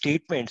couple of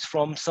statements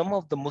from some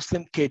of the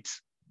Muslim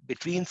kids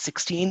between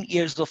 16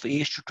 years of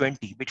age to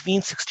 20,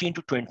 between 16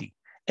 to 20.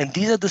 And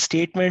these are the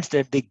statements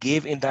that they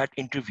gave in that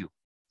interview.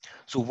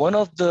 So one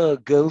of the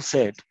girls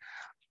said,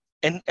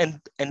 and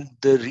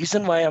the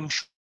reason why I'm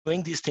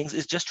showing these things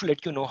is just to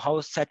let you know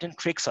how Saturn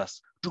tricks us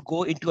to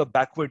go into a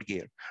backward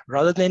gear.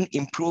 Rather than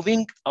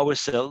improving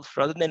ourselves,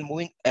 rather than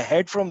moving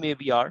ahead from where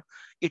we are,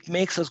 it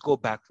makes us go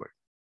backward.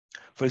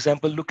 For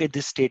example, look at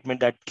this statement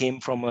that came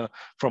from a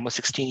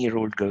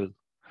 16-year-old girl.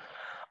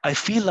 I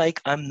feel like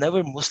I'm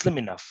never Muslim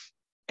enough.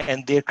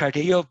 And their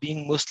criteria of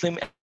being Muslim,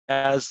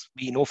 as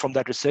we know from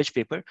that research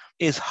paper,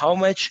 is how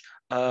much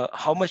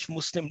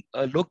Muslim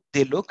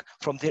look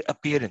from their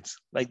appearance.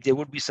 Like there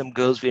would be some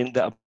girls wearing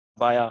the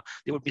abaya,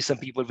 there would be some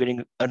people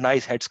wearing a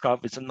nice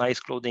headscarf with some nice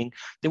clothing.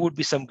 There would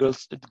be some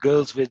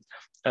girls with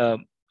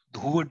um,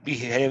 who would be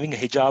having a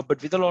hijab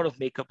but with a lot of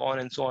makeup on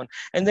and so on.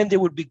 And then there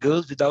would be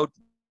girls without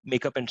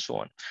makeup and so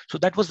on. So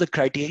that was the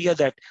criteria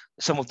that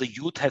some of the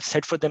youth have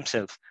set for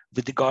themselves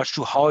with regards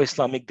to how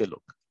Islamic they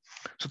look.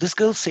 So this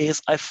girl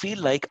says, I feel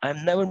like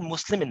I'm never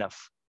Muslim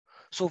enough.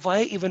 So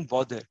why even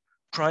bother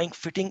trying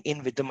fitting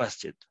in with the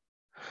masjid?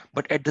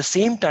 But at the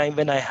same time,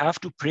 when I have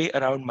to pray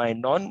around my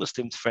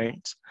non-Muslim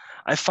friends,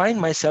 I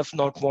find myself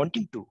not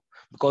wanting to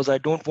because I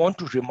don't want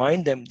to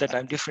remind them that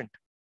I'm different.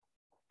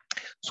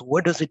 So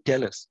what does it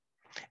tell us?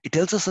 It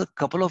tells us a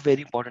couple of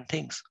very important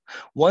things.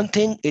 One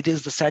thing, it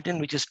is the Saturn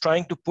which is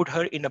trying to put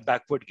her in a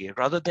backward gear.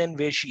 Rather than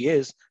where she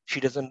is,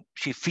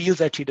 she feels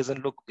that she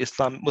doesn't look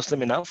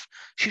Muslim enough.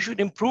 She should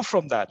improve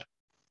from that.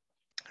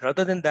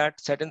 Rather than that,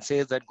 Saturn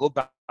says that go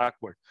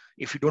backward.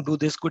 If you don't do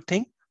this good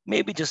thing,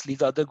 maybe just leave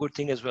the other good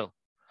thing as well.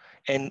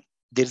 And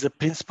there's a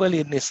principle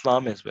in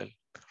Islam as well,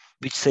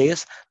 which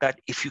says that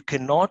if you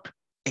cannot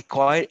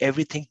acquire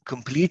everything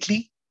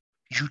completely,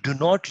 you do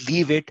not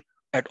leave it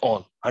at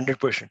all,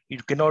 100%. You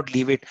cannot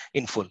leave it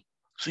in full.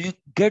 So you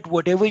get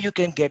whatever you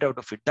can get out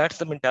of it. That's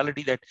the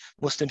mentality that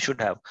Muslims should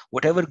have.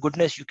 Whatever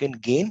goodness you can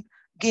gain,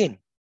 gain.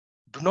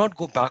 Do not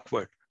go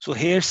backward. So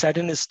here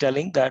Saturn is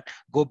telling that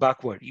go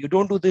backward. You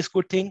don't do this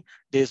good thing,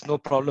 there's no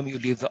problem, you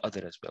leave the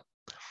other as well.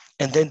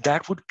 And then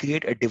that would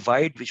create a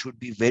divide which would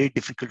be very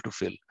difficult to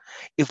fill.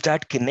 If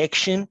that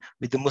connection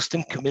with the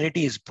Muslim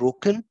community is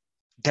broken,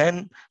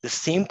 Then the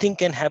same thing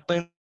can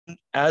happen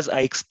as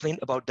I explained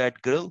about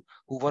that girl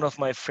who one of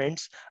my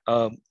friends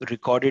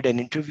recorded an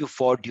interview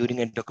for during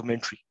a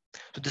documentary.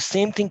 So the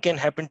same thing can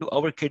happen to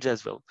our kids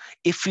as well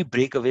if we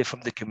break away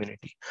from the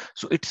community.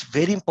 So it's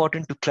very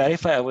important to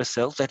clarify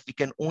ourselves that we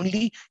can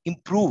only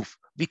improve.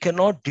 We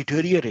cannot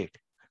deteriorate.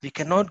 We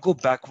cannot go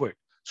backward.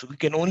 So we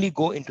can only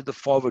go into the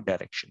forward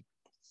direction.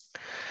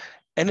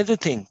 Another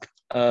thing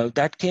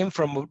that came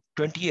from a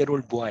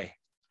 20-year-old boy,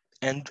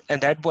 and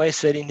that boy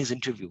said in his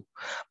interview,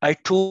 I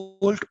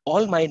told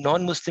all my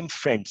non-Muslim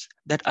friends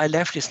that I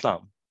left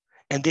Islam,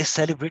 and they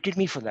celebrated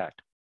me for that.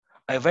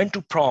 I went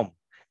to prom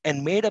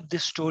and made up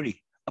this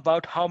story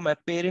about how my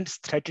parents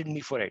threatened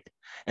me for it,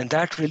 and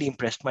that really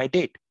impressed my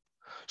date.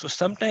 So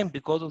sometimes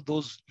because of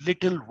those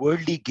little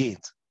worldly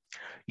gains,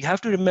 you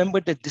have to remember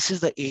that this is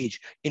the age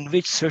in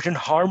which certain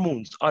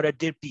hormones are at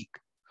their peak,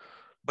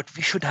 but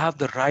we should have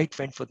the right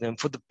went for them.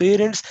 For the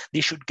parents,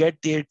 they should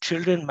get their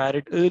children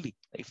married early.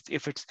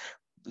 If it's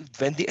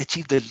when they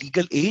achieve the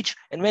legal age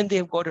and when they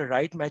have got a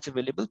right match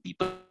available,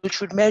 people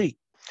should marry.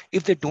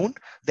 If they don't,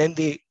 then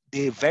they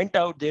vent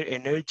out their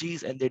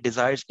energies and their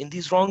desires in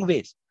these wrong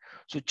ways.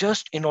 So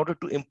just in order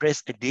to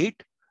impress a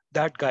date,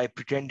 that guy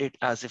pretended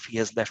as if he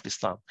has left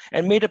Islam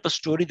and made up a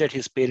story that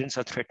his parents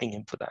are threatening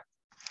him for that.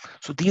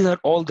 So these are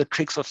all the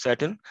tricks of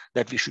Satan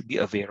that we should be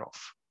aware of.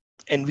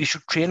 And we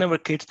should train our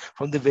kids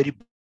from the very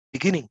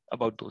beginning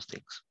about those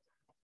things.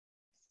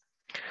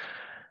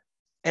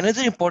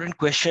 Another important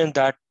question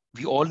that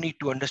we all need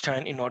to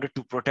understand in order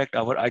to protect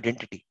our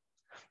identity: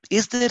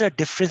 is there a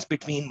difference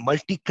between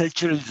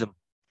multiculturalism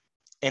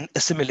and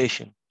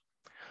assimilation?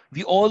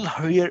 We all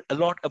hear a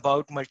lot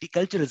about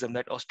multiculturalism,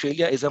 that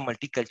Australia is a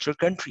multicultural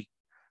country.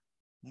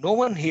 No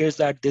one hears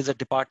that there's a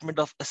department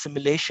of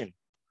assimilation.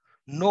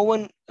 No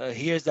one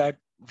hears that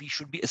we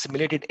should be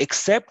assimilated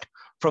except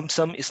from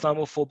some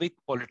Islamophobic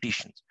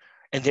politicians.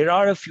 And there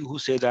are a few who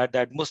say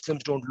that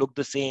Muslims don't look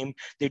the same,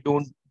 they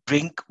don't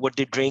drink what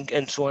they drink,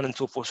 and so on and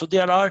so forth. So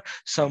there are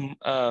some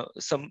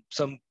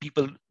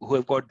people who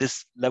have got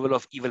this level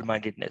of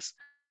evil-mindedness.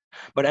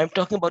 But I'm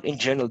talking about in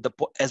general,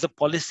 as a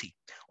policy,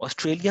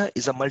 Australia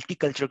is a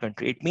multicultural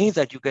country. It means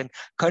that you can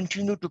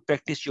continue to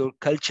practice your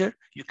culture,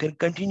 you can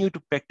continue to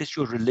practice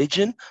your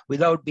religion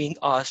without being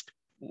asked,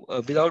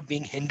 without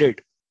being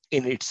hindered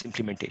in its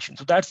implementation.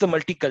 So that's the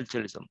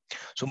multiculturalism.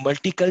 So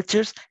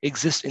multicultures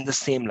exist in the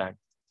same land.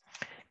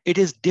 It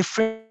is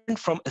different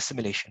from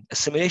assimilation.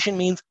 Assimilation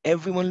means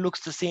everyone looks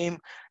the same,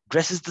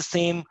 dresses the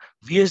same,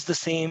 wears the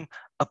same,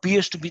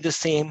 appears to be the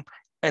same,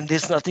 and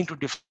there's nothing to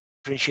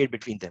differentiate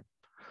between them.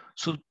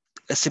 So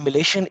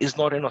assimilation is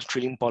not an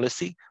Australian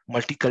policy,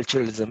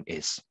 multiculturalism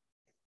is.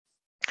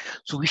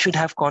 So we should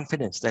have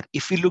confidence that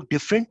if we look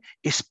different,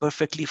 it's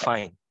perfectly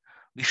fine.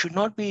 We should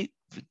not be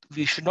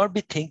we should not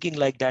be thinking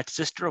like that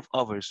sister of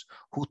ours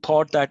who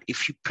thought that if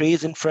she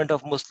prays in front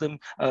of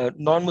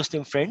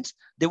non-Muslim friends,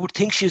 they would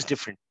think she's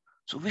different.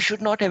 So we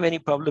should not have any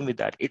problem with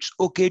that. It's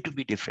okay to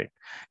be different.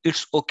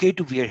 It's okay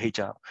to wear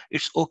hijab.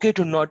 It's okay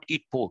to not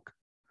eat pork.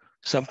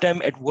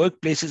 Sometimes at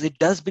workplaces, it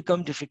does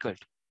become difficult.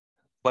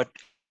 But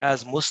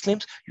as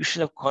Muslims, you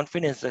should have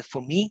confidence that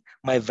for me,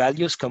 my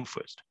values come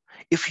first.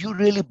 If you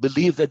really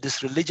believe that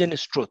this religion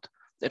is truth,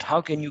 that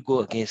how can you go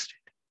against it?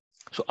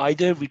 So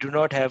either we do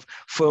not have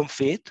firm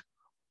faith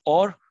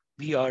or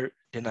we are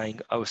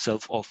denying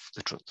ourselves of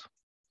the truth.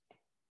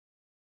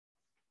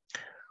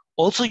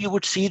 Also, you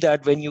would see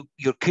that when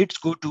your kids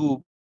go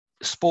to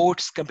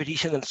sports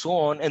competition and so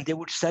on, and they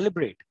would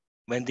celebrate.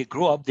 When they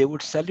grow up, they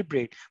would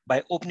celebrate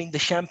by opening the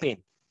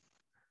champagne.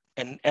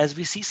 And as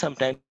we see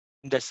sometimes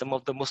that some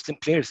of the Muslim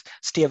players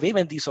stay away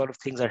when these sort of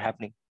things are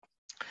happening.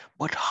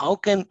 But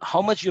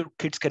how much your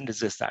kids can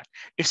resist that?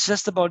 It's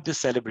just about this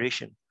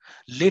celebration.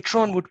 Later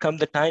on would come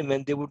the time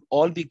when they would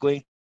all be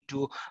going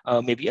to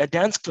maybe a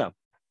dance club,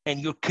 and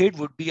your kid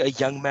would be a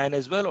young man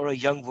as well or a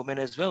young woman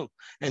as well,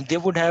 and they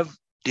would have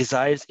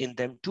desires in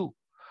them too.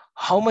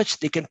 How much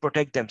they can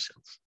protect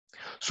themselves.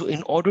 So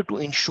in order to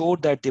ensure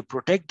that they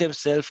protect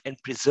themselves and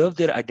preserve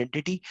their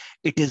identity,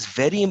 it is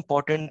very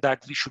important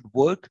that we should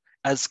work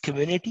as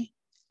community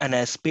and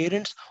as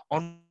parents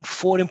on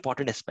 4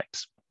 important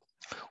aspects.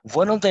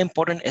 One of the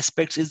important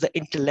aspects is the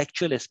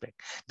intellectual aspect,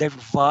 that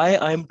why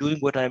I'm doing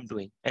what I'm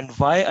doing and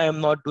why I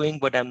am not doing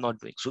what I'm not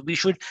doing. So we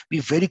should be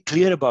very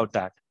clear about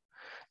that.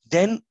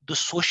 Then the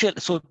social,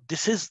 so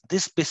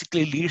this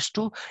basically leads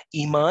to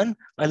iman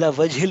ala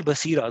wajhil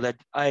basira, that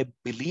I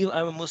believe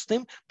I'm a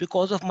Muslim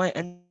because of my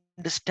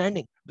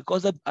understanding,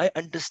 because I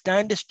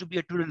understand this to be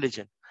a true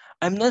religion.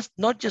 I'm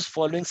not just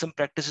following some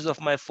practices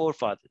of my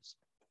forefathers.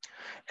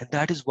 And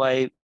that is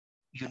why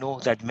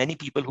that many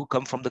people who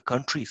come from the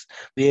countries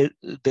where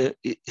the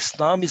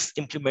Islam is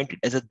implemented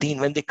as a deen,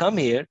 when they come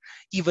here,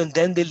 even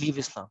then they leave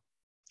Islam.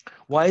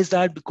 Why is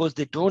that? Because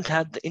they don't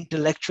have the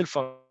intellectual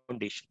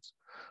foundations.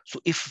 So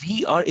if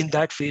we are in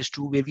that phase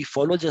too, where we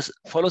follow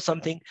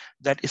something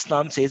that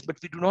Islam says, but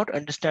we do not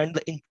understand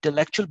the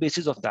intellectual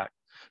basis of that,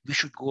 we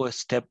should go a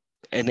step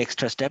an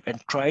extra step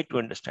and try to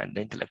understand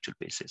the intellectual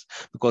basis.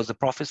 Because the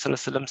Prophet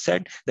ﷺ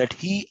said that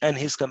he and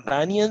his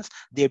companions,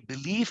 their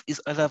belief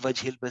is ala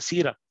wajhil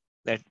basira,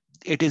 that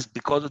it is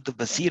because of the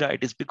basira,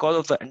 it is because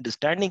of the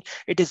understanding,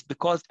 it is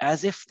because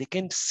as if they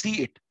can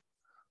see it.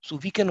 So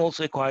we can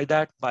also acquire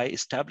that by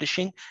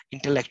establishing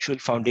intellectual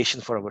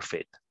foundations for our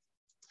faith.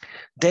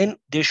 Then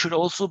there should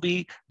also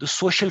be the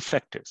social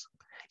factors.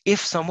 If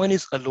someone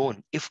is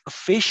alone, if a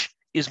fish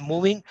is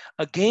moving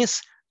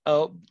against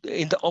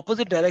in the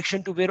opposite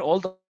direction to where all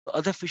the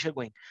other fish are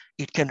going,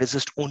 it can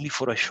resist only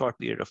for a short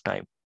period of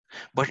time.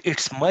 But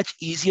it's much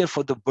easier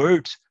for the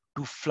birds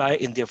to fly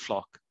in their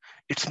flock.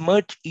 It's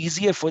much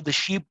easier for the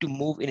sheep to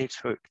move in its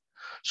herd.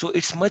 So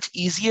it's much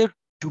easier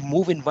to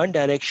move in one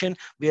direction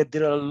where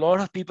there are a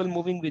lot of people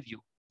moving with you.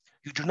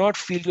 You do not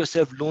feel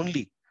yourself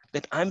lonely,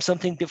 that I'm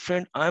something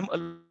different, I'm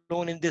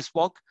alone in this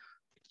walk.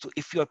 So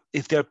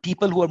if there are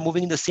people who are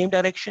moving in the same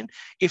direction,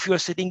 if you are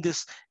sitting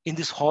this in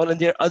this hall and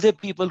there are other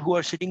people who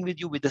are sitting with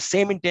you with the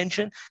same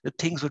intention, the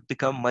things would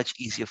become much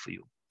easier for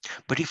you.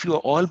 But if you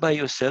are all by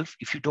yourself,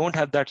 if you don't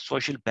have that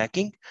social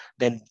backing,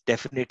 then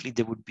definitely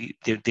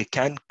there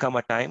can come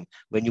a time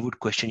when you would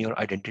question your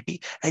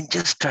identity and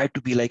just try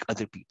to be like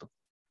other people.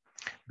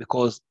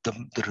 Because the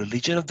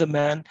religion of the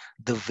man,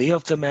 the way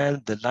of the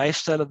man, the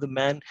lifestyle of the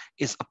man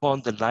is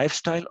upon the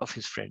lifestyle of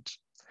his friends.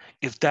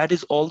 If that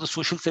is all the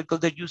social circle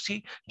that you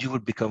see, you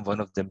would become one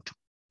of them too.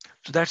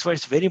 So that's why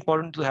it's very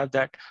important to have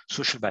that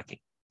social backing.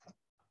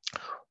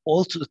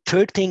 Also, the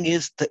third thing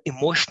is the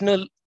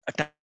emotional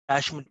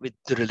attachment with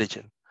the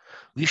religion.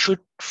 We should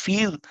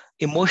feel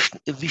emotion.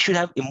 We should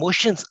have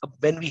emotions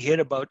when we hear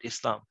about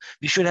Islam.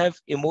 We should have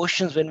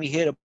emotions when we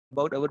hear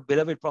about our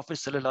beloved Prophet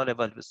Sallallahu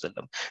Alaihi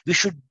Wasallam. We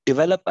should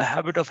develop a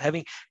habit of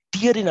having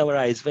tear in our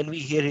eyes when we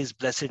hear his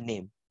blessed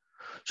name.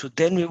 So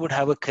then we would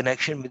have a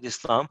connection with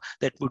Islam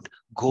that would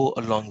go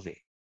a long way.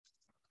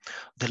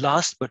 The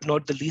last but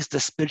not the least, the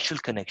spiritual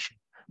connection.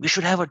 We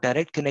should have a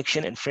direct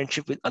connection and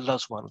friendship with Allah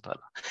subhanahu wa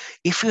ta'ala.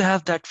 If you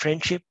have that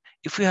friendship,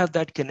 if you have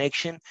that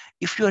connection,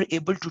 if you are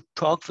able to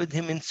talk with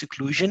him in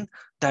seclusion,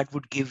 that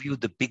would give you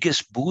the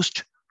biggest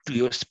boost to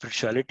your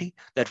spirituality,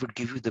 that would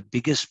give you the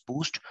biggest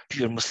boost to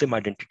your Muslim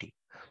identity.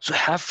 So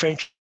have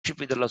friendship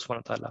with Allah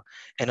subhanahu wa ta'ala.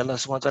 And Allah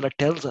subhanahu wa ta'ala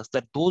tells us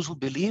that those who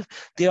believe,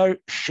 they are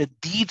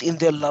shadid in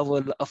their love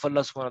of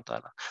Allah subhanahu wa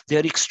ta'ala. They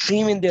are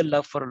extreme in their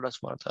love for Allah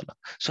subhanahu wa ta'ala.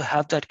 So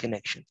have that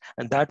connection.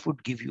 And that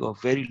would give you a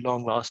very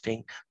long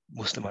lasting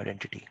Muslim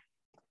identity.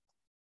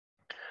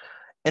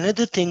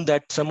 Another thing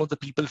that some of the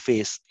people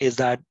face is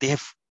that they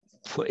have,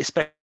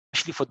 especially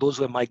for those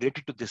who have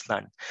migrated to this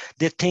land,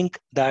 they think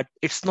that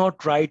it's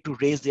not right to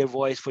raise their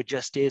voice for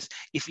justice.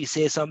 If we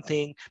say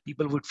something,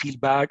 people would feel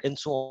bad and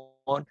so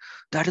on.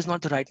 That is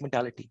not the right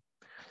mentality.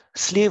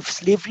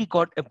 Slavery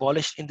got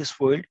abolished in this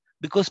world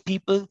because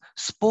people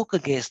spoke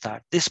against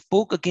that. They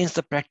spoke against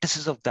the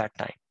practices of that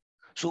time.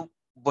 So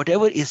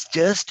whatever is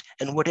just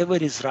and whatever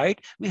is right,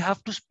 we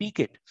have to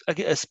speak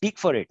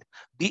for it.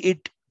 Be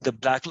it the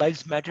Black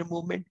Lives Matter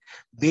movement,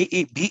 be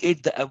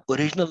it the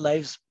original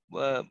Lives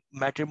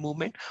Matter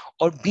movement,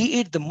 or be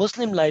it the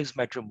Muslim Lives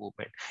Matter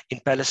movement in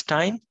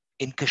Palestine,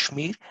 in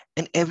Kashmir,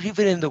 and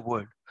everywhere in the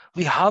world.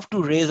 We have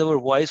to raise our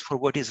voice for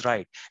what is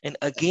right and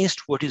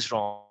against what is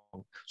wrong.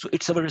 So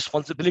it's our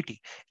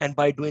responsibility. And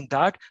by doing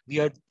that,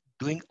 we are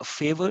doing a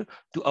favor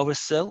to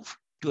ourselves,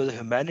 to the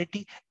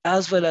humanity,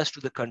 as well as to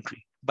the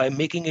country by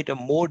making it a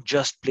more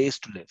just place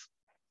to live.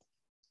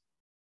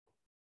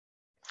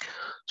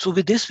 So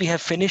with this, we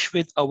have finished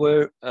with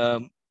our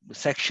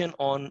section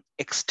on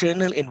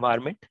external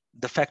environment,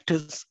 the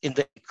factors in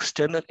the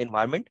external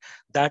environment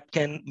that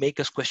can make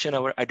us question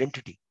our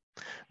identity.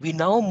 We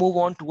now move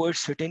on towards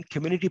certain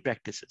community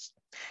practices.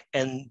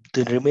 And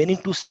the remaining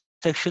two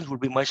sections would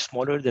be much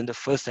smaller than the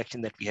first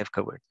section that we have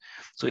covered.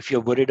 So if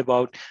you're worried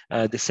about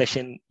the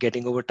session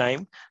getting over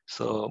time,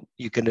 so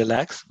you can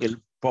relax. We'll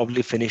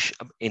probably finish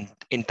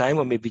in time,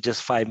 or maybe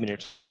just 5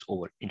 minutes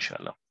over,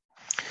 inshallah.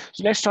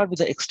 So let's start with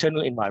the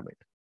external environment.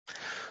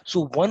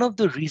 So one of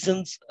the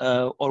reasons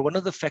or one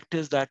of the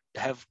factors that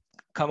have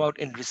come out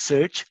in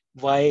research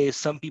why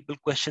some people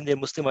question their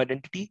Muslim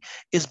identity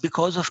is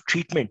because of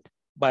treatment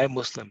by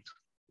Muslims,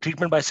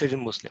 treatment by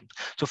certain Muslims.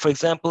 So for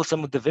example,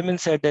 some of the women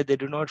said that they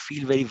do not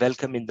feel very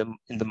welcome in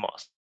the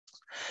mosque.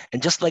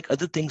 And just like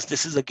other things,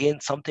 this is again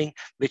something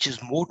which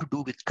is more to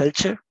do with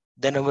culture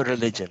than our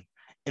religion.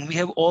 And we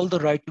have all the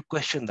right to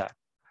question that.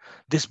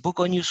 This book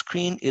on your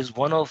screen is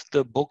one of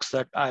the books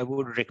that I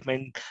would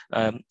recommend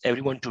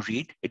everyone to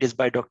read. It is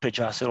by Dr.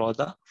 Jasir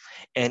Oda.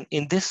 And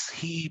in this,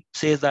 he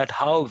says that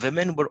how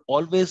women were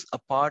always a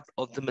part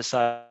of the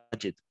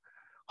masajid,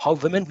 how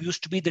women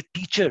used to be the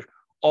teacher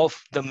of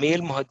the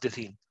male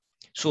muhaddithin.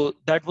 So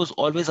that was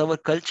always our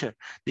culture.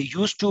 They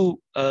used to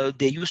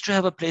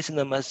have a place in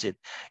the masjid.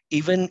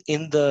 Even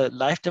in the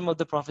lifetime of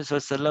the Prophet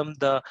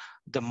ﷺ,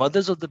 the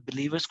mothers of the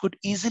believers could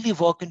easily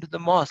walk into the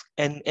mosque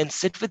and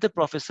sit with the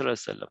Prophet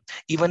ﷺ.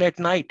 Even at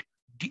night,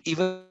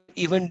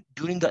 even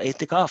during the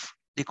itikaf,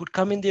 they could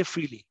come in there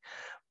freely.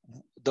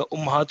 The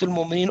Ummahatul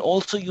Mu'mineen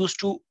also used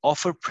to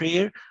offer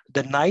prayer,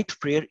 the night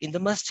prayer in the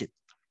masjid.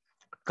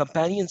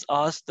 Companions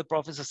asked the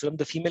Prophet ﷺ,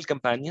 the female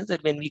companions,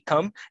 that when we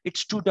come,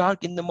 it's too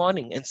dark in the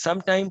morning, and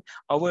sometimes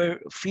our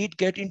feet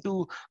get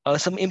into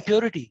some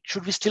impurity.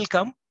 Should we still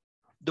come?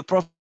 The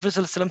Prophet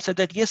ﷺ said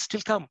that yes,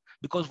 still come,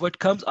 because what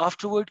comes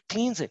afterward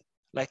cleans it,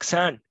 like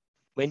sand.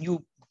 When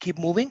you keep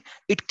moving,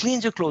 it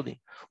cleans your clothing.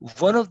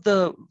 One of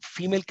the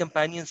female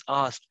companions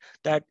asked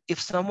that if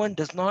someone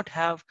does not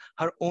have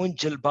her own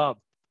jilbab,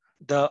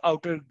 the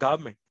outer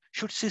garment,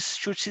 should she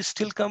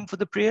still come for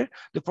the prayer?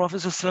 The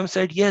Prophet ﷺ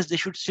said, yes, they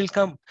should still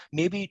come.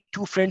 Maybe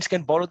two friends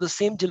can borrow the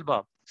same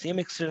jilbab, same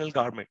external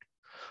garment.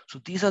 So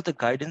these are the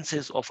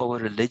guidances of our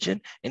religion,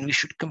 and we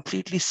should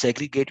completely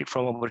segregate it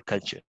from our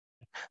culture.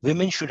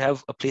 Women should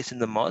have a place in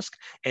the mosque,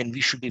 and we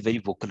should be very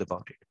vocal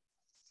about it.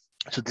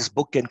 So this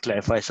book can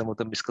clarify some of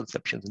the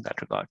misconceptions in that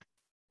regard.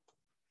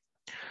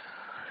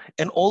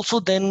 And also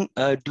then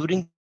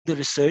during the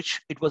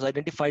research, it was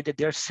identified that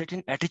there are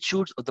certain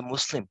attitudes of the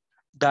Muslim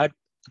that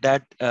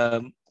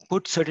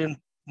put certain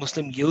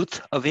Muslim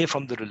youth away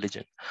from the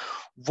religion.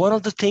 One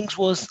of the things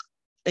was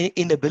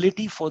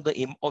inability of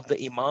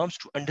the imams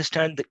to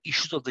understand the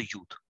issues of the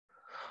youth.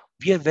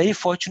 We are very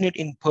fortunate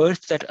in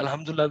Perth that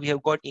Alhamdulillah, we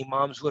have got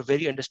imams who are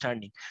very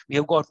understanding. We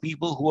have got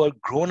people who are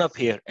grown up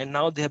here and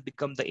now they have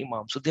become the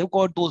imam. So they've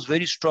got those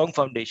very strong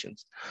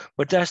foundations.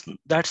 But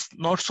that's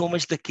not so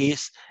much the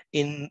case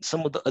in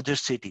some of the other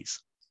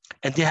cities.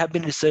 And there have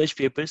been research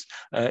papers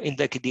in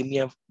the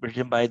academia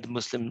written by the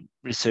Muslim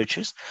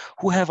researchers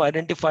who have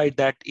identified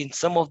that in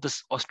some of the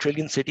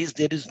Australian cities,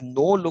 there is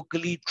no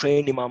locally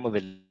trained imam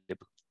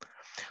available.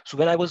 So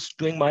when I was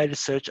doing my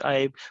research,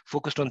 I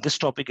focused on this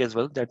topic as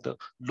well, that the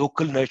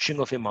local nurturing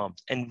of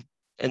imams. And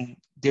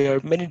there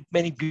are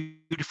many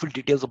beautiful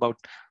details about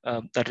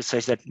that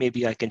research that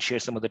maybe I can share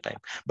some other time.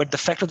 But the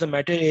fact of the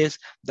matter is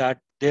that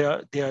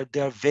there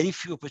are very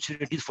few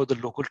opportunities for the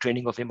local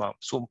training of imams.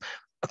 So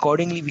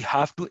accordingly, we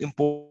have to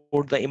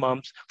import the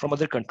imams from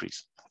other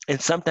countries.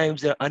 And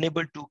sometimes they're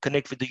unable to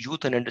connect with the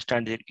youth and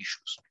understand their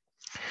issues.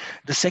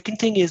 The second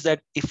thing is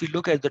that if we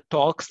look at the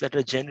talks that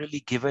are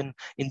generally given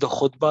in the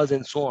khutbahs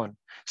and so on,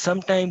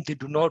 sometimes they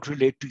do not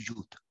relate to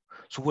youth.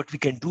 So what we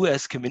can do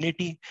as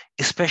community,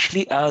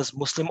 especially as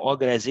Muslim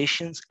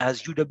organizations,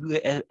 as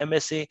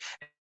UWMSA,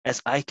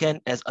 as ICANN,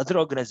 as other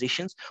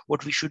organizations,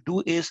 what we should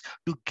do is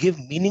to give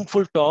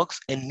meaningful talks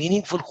and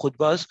meaningful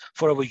khutbahs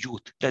for our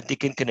youth that they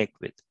can connect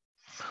with.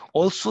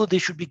 Also, they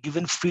should be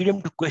given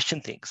freedom to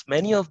question things.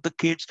 Many of the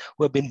kids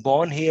who have been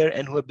born here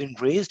and who have been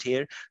raised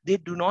here, they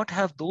do not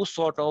have those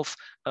sort of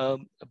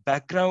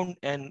background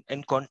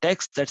and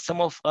context that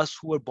some of us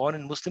who were born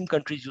in Muslim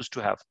countries used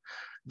to have.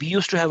 We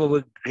used to have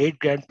our great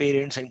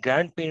grandparents and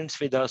grandparents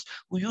with us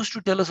who used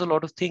to tell us a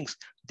lot of things.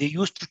 They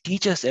used to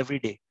teach us every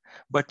day.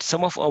 But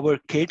some of our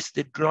kids,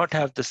 they do not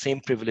have the same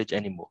privilege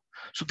anymore.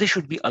 So they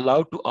should be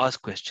allowed to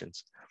ask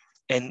questions.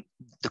 And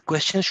the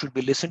questions should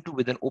be listened to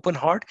with an open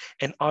heart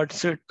and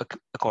answered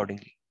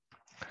accordingly.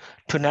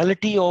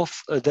 Tonality of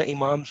the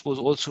imams was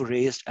also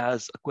raised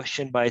as a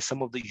question by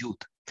some of the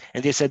youth.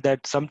 And they said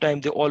that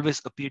sometimes they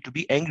always appear to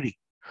be angry.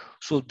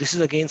 So this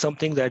is again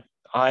something that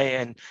I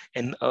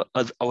and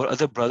our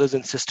other brothers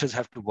and sisters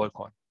have to work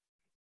on.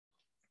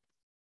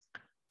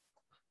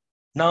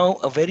 Now,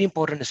 a very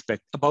important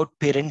aspect about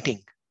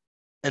parenting.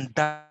 And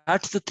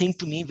that's the thing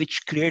to me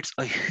which creates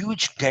a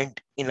huge dent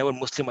in our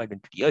Muslim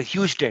identity, a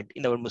huge dent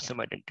in our Muslim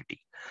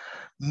identity.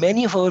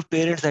 Many of our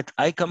parents that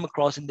I come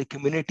across in the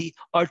community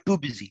are too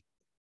busy.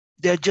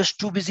 They're just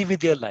too busy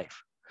with their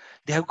life.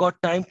 They have got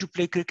time to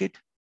play cricket.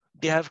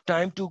 They have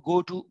time to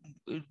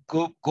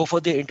go for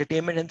their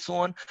entertainment and so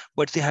on,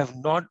 but they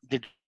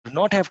do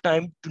not have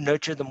time to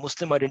nurture the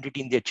Muslim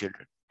identity in their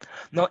children.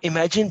 Now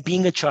imagine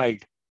being a child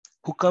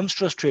who comes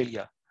to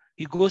Australia.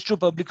 He goes to a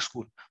public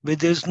school where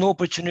there's no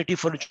opportunity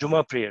for a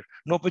Jummah prayer,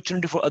 no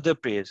opportunity for other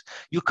prayers.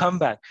 You come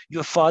back,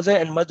 your father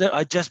and mother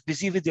are just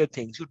busy with their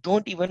things. You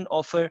don't even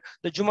offer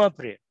the Jummah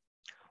prayer.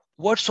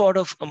 What sort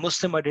of a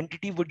Muslim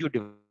identity would you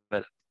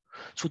develop?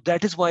 So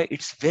that is why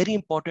it's very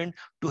important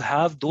to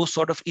have those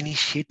sort of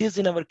initiatives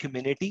in our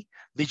community,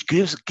 which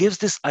gives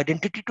this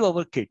identity to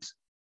our kids.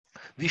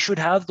 We should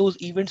have those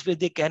events where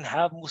they can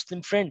have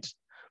Muslim friends,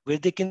 where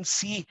they can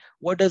see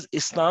what does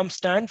Islam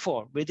stand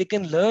for, where they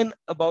can learn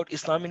about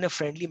Islam in a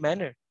friendly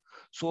manner.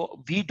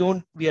 So we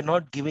are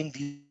not giving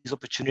these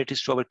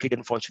opportunities to our kid,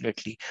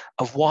 unfortunately,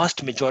 a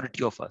vast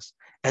majority of us.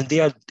 And they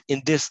are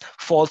in this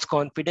false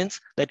confidence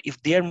that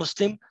if they are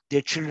Muslim,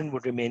 their children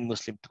would remain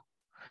Muslim too.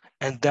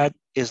 And that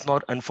is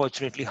not,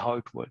 unfortunately, how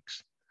it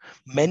works.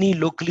 Many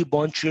locally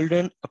born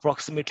children,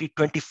 approximately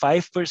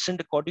 25%,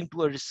 according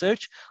to a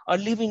research, are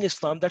leaving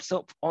Islam. That's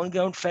an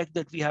on-ground fact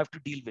that we have to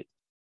deal with.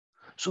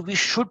 So we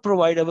should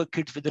provide our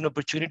kids with an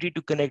opportunity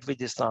to connect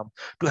with Islam,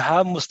 to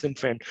have Muslim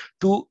friends,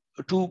 to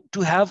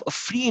have a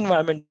free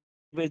environment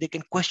where they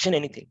can question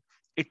anything.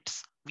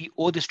 We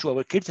owe this to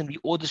our kids, and we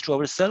owe this to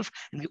ourselves,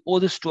 and we owe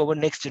this to our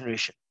next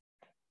generation.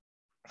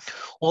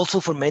 Also,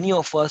 for many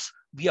of us,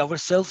 we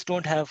ourselves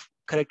don't have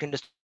correct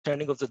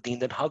understanding of the deen.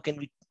 Then how can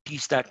we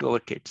teach that to our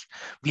kids?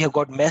 We have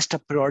got messed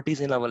up priorities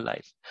in our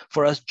life.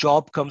 For us,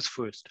 job comes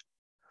first.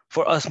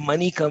 For us,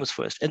 money comes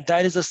first. And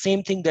that is the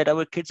same thing that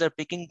our kids are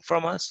picking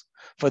from us.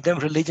 For them,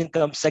 religion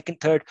comes second,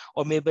 third,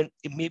 or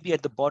maybe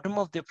at the bottom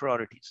of their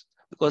priorities,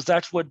 because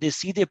that's what they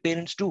see their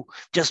parents do.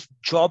 Just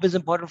job is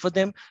important for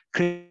them,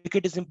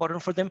 cricket is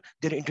important for them,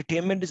 their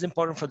entertainment is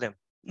important for them.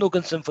 No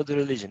concern for the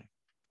religion.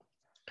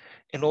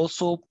 And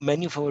also,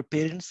 many of our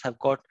parents have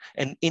got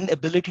an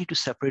inability to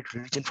separate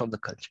religion from the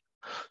culture.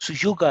 So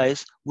you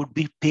guys would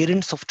be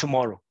parents of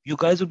tomorrow. You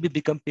guys would be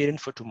become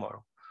parents for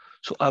tomorrow.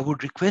 So I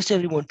would request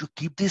everyone to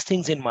keep these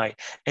things in mind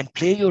and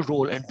play your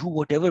role and do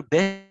whatever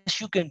best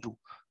you can do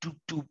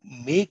to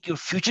make your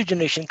future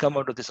generation come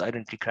out of this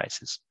identity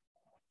crisis.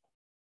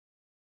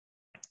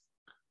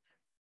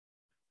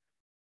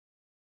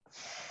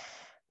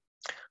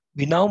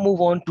 We now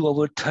move on to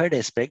our third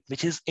aspect,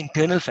 which is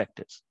internal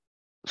factors.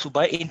 So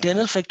by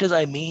internal factors,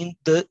 I mean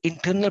the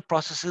internal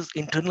processes,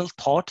 internal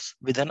thoughts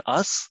within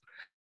us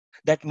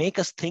that make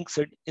us think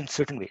in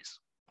certain ways.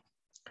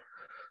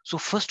 So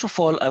first of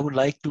all, I would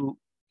like to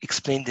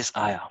explain this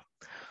ayah.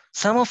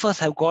 Some of us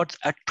have got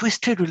a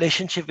twisted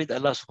relationship with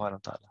Allah subhanahu wa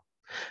ta'ala.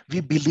 We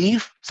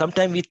believe,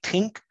 sometimes we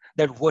think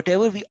that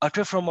whatever we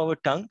utter from our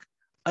tongue,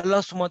 Allah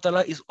subhanahu wa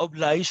ta'ala is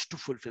obliged to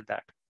fulfill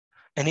that.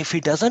 And if he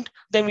doesn't,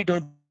 then we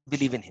don't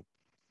believe in him.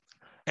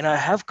 And I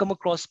have come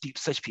across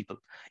such people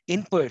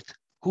in Perth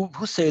who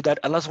say that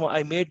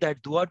I made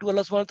that dua to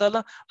Allah subhanahu wa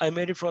ta'ala. I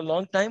made it for a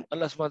long time.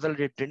 Allah subhanahu wa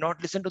ta'ala did not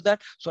listen to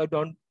that. So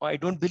I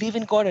don't believe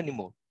in God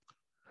anymore.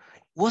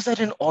 Was that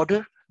an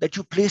order that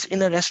you placed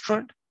in a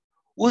restaurant?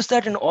 Was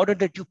that an order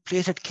that you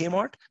placed at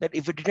Kmart that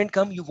if it didn't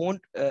come, you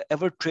won't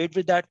ever trade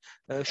with that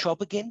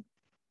shop again?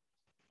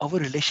 Our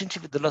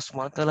relationship with Allah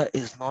subhanahu wa ta'ala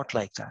is not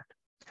like that.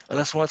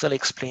 Allah subhanahu wa ta'ala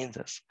explains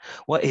us.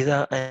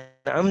 وَإِذَا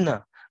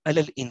أَنْعَمْنَا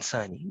عَلَى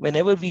الْإِنسَانِ.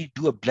 Whenever we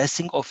do a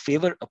blessing or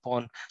favor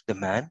upon the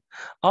man,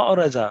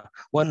 أَعْرَضَ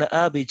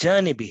وَنَأَى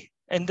بِجَانِبِهِ.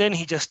 And then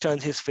he just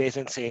turns his face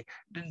and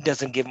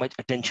doesn't give much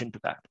attention to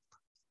that.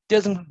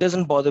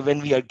 Doesn't bother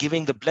when we are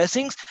giving the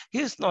blessings. He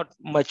is not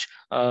much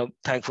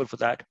thankful for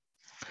that.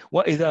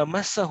 وَإِذَا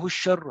مَسَّهُ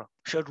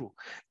الشَّرُّ.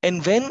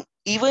 And when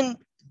even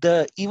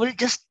the evil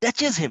just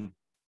touches him,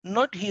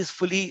 not he is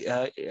fully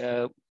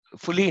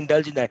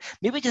indulged in that.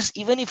 Maybe just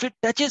even if it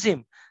touches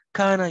him,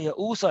 kana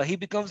ya'usa, he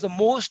becomes the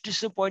most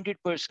disappointed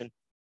person.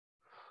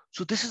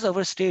 So this is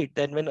our state,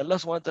 that when Allah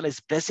subhanahu wa ta'ala is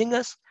blessing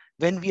us,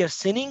 when we are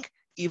sinning,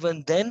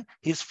 even then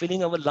he's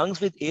filling our lungs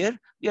with air,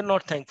 we are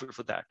not thankful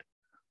for that.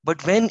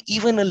 But when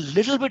even a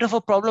little bit of a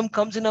problem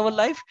comes in our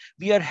life,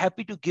 we are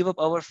happy to give up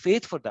our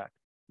faith for that.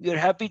 We are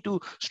happy to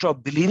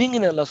stop believing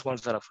in Allah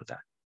subhanahu wa ta'ala for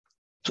that.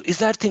 So is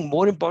that thing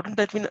more important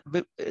that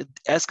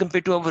as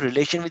compared to our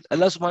relation with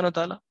Allah subhanahu wa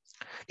ta'ala?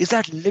 Is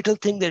that little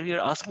thing that we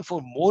are asking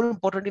for more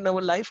important in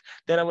our life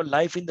than our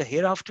life in the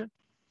hereafter?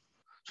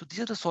 So these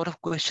are the sort of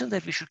questions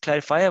that we should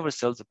clarify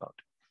ourselves about.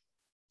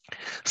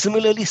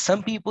 Similarly,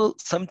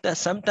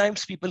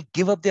 sometimes people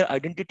give up their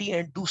identity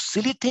and do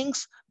silly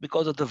things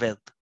because of the wealth.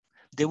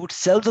 They would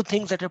sell the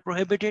things that are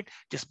prohibited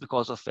just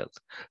because of wealth.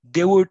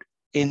 They would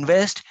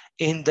invest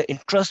in the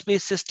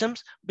interest-based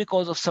systems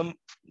because of some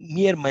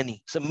mere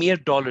money, some mere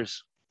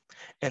dollars.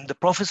 And the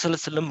Prophet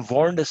ﷺ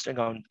warned us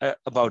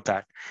about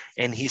that.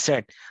 And he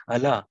said,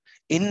 Allah,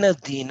 inna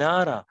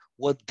dinara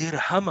wa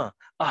dirhama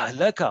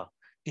ahlaka.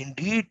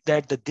 Indeed,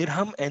 that the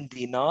dirham and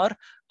dinar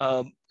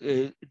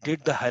did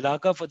the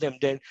halaka for them.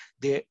 Then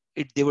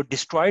they were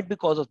destroyed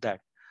because of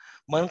that.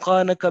 Man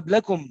kana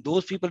qablakum,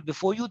 those people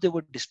before you, they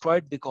were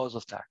destroyed because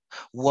of that.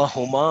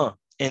 Wahuma,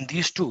 and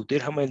these two,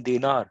 dirham and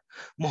dinar,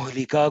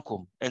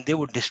 muhlikakum, and they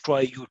would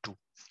destroy you too.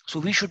 So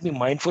we should be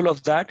mindful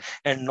of that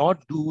and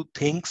not do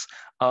things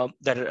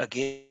that are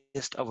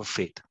against our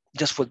faith,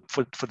 just for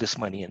this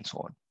money and so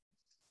on.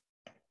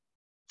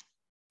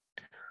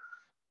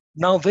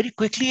 Now, very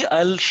quickly,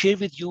 I'll share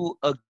with you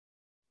a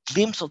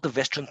glimpse of the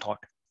Western thought.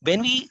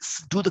 When we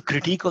do the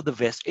critique of the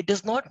West, it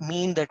does not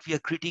mean that we are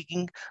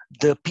critiquing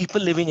the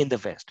people living in the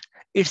West.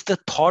 It's the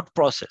thought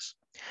process.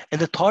 And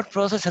the thought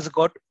process has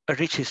got a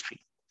rich history.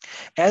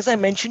 As I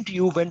mentioned to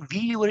you, when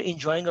we were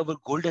enjoying our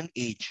golden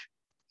age,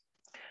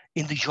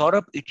 in the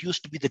Europe, it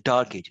used to be the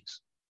Dark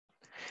Ages.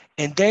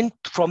 And then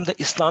from the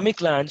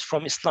Islamic lands,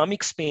 from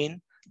Islamic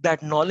Spain,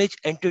 that knowledge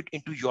entered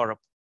into Europe.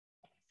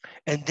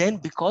 And then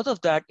because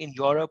of that, in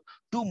Europe,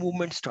 two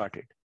movements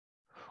started.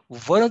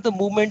 One of the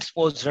movements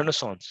was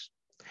Renaissance,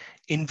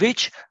 in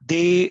which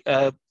they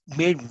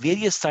made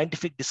various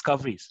scientific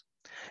discoveries.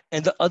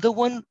 And the other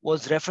one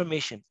was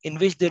Reformation, in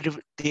which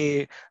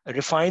they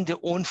refined their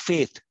own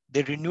faith,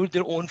 they renewed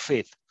their own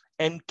faith,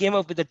 and came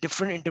up with a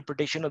different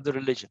interpretation of the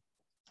religion.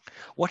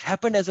 What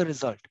happened as a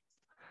result?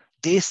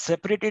 They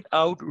separated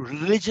out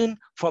religion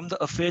from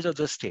the affairs of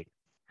the state.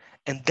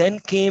 And then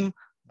came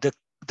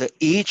the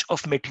age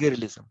of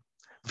materialism.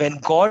 When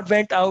God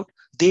went out,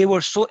 they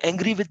were so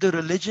angry with the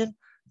religion,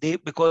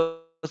 because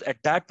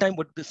at that time,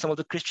 what some of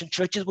the Christian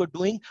churches were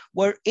doing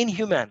were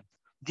inhuman.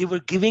 They were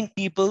giving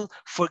people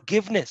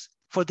forgiveness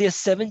for their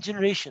 7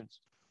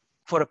 generations,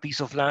 for a piece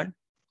of land,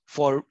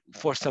 for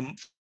some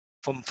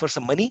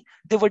money.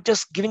 They were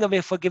just giving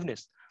away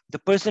forgiveness. The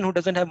person who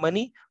doesn't have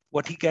money,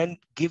 what he can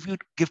give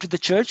to the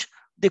church,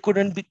 they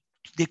couldn't be,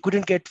 they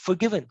couldn't get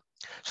forgiven.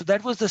 So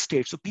that was the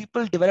state. So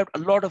people developed a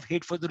lot of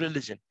hate for the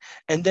religion,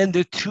 and then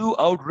they threw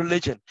out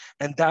religion,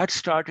 and that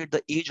started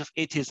the age of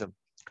atheism.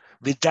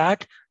 With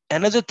that,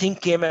 another thing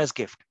came as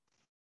gift.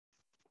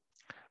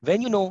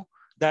 When you know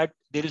that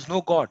there is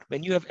no God,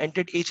 when you have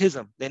entered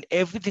atheism, then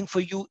everything for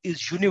you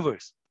is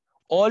universe.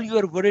 All you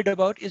are worried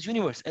about is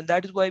universe, and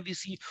that is why we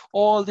see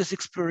all this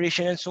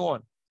exploration and so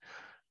on.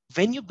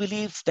 When you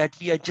believe that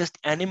we are just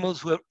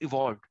animals who have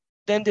evolved,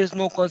 then there's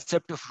no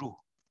concept of ruh.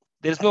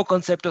 There's no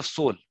concept of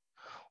soul.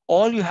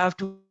 All you have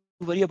to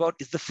worry about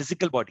is the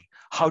physical body.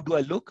 How do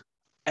I look?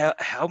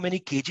 How many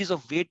kgs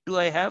of weight do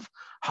I have?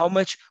 How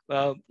much,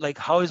 like,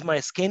 how is my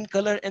skin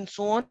color and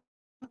so on?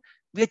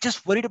 We are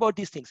just worried about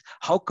these things.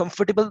 How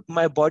comfortable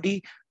my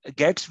body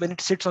gets when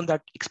it sits on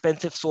that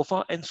expensive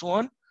sofa and so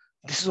on.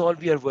 This is all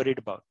we are worried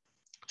about.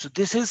 So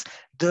this is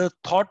the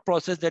thought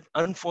process that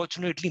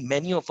unfortunately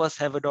many of us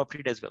have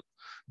adopted as well,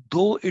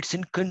 though it's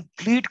in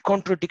complete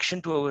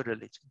contradiction to our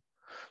religion.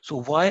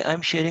 So why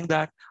I'm sharing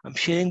that? I'm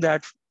sharing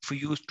that for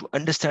you to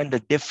understand the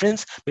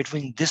difference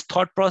between this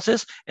thought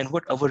process and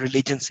what our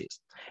religion says.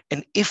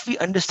 And if we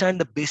understand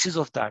the basis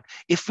of that,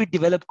 if we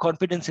develop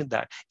confidence in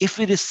that, if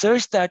we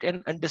research that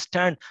and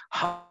understand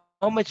how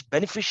much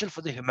beneficial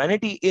for the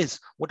humanity is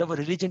what our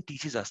religion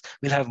teaches us,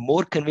 we'll have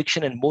more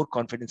conviction and more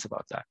confidence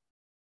about that.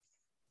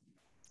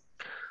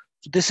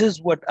 So this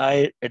is what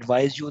I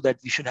advise you, that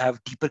we should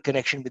have deeper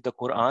connection with the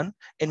Quran,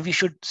 and we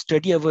should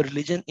study our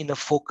religion in a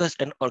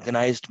focused and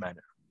organized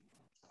manner.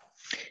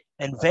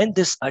 And when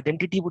this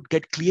identity would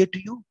get clear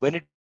to you, when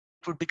it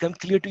would become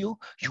clear to you,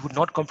 you would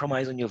not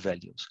compromise on your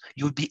values.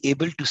 You would be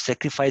able to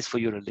sacrifice for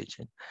your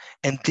religion.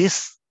 And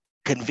this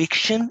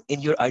conviction in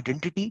your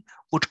identity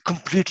would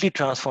completely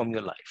transform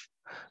your life.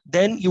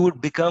 Then you would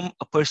become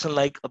a person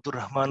like Abdul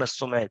Rahman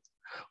as-Sumaid,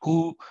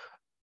 who,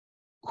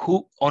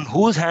 on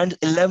whose hands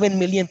 11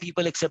 million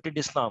people accepted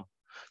Islam.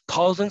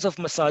 Thousands of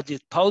masajid,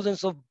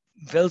 thousands of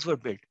wells were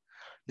built.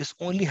 This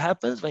only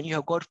happens when you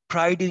have got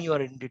pride in your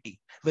identity,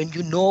 when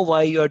you know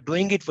why you are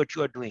doing it, what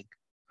you are doing.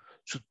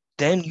 So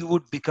then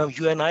you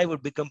and I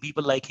would become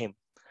people like him.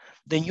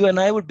 Then you and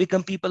I would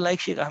become people like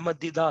Sheikh Ahmad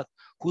Didat,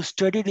 who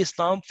studied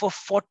Islam for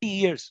 40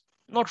 years,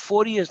 not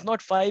 4 years,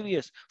 not 5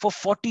 years, for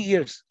 40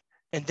 years,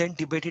 and then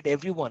debated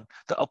everyone,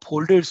 the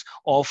upholders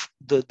of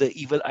the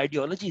evil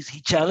ideologies. He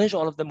challenged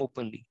all of them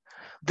openly.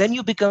 Then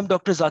you become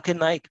Dr. Zakir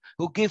Naik,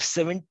 who gives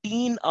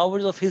 17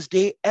 hours of his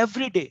day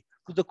every day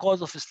to the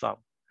cause of Islam.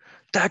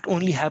 That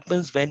only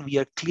happens when we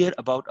are clear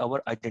about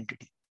our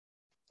identity.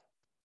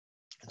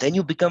 Then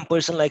you become a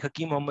person like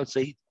Hakim Muhammad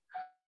Saeed,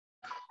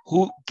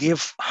 who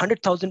gave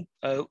 100,000,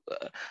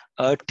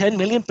 10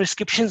 million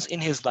prescriptions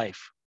in his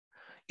life,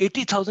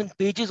 80,000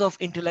 pages of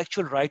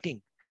intellectual writing,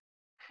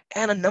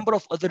 and a number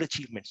of other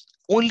achievements.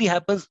 Only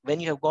happens when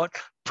you have got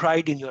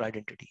pride in your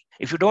identity.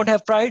 If you don't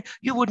have pride,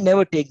 you would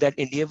never take that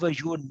endeavor.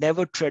 You would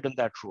never tread on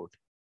that road.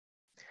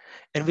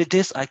 And with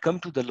this, I come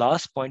to the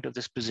last point of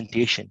this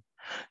presentation.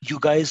 You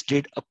guys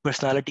did a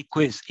personality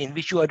quiz in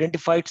which you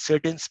identified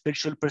certain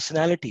spiritual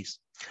personalities.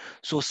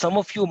 So some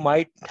of you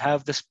might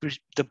have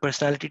the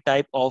personality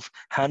type of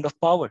hand of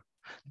power.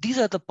 These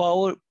are the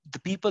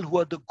people who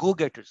are the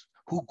go-getters,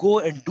 who go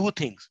and do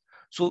things.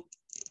 So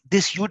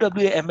this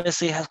UWA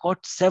MSA has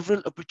got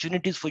several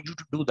opportunities for you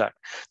to do that.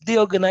 They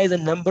organize a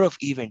number of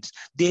events.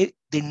 They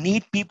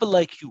need people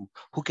like you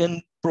who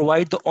can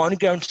provide the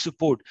on-ground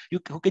support,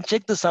 who can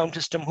check the sound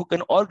system, who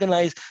can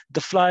organize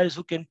the flyers,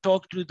 who can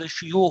talk to the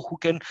shuyukh, who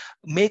can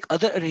make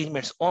other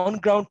arrangements,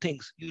 on-ground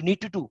things you need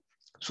to do.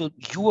 So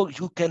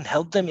you can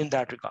help them in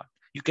that regard.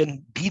 You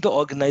can be the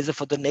organizer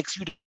for the next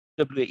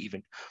UWA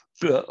event.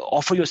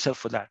 Offer yourself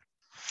for that.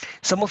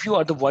 Some of you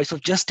are the voice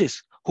of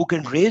justice, who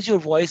can raise your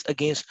voice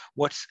against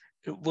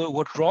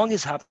what wrong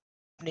is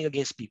happening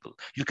against people.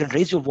 You can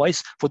raise your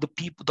voice for the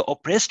people, the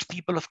oppressed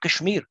people of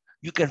Kashmir.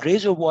 You can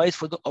raise your voice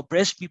for the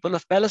oppressed people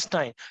of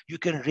Palestine. You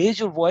can raise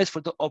your voice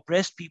for the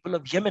oppressed people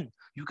of Yemen.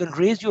 You can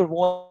raise your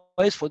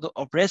voice for the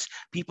oppressed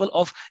people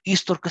of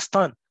East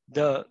Turkestan,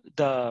 the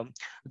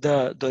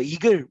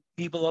Uyghur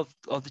people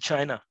of the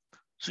China.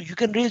 So you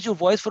can raise your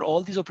voice for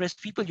all these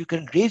oppressed people. You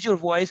can raise your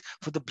voice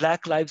for the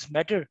Black Lives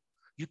Matter.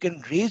 You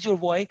can raise your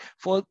voice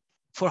for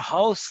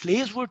how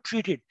slaves were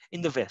treated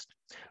in the West.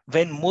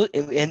 When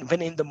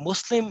in the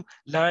Muslim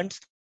lands,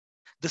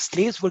 the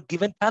slaves were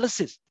given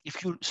palaces.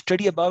 If you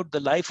study about the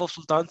life of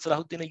Sultan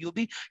Salahuddin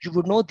Ayyubi, you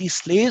would know these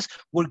slaves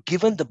were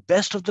given the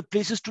best of the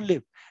places to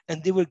live,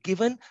 and they were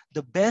given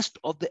the best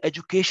of the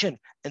education,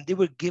 and they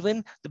were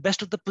given the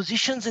best of the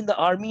positions in the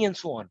army and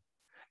so on.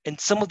 And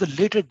some of the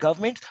later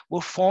governments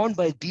were formed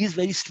by these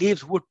very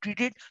slaves who were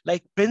treated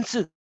like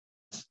princes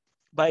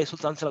by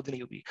Sultan Salahuddin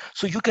Ayyubi.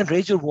 So you can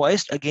raise your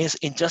voice against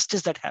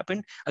injustice that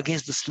happened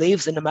against the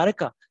slaves in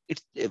America.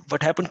 It's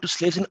what happened to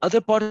slaves in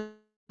other parts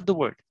of the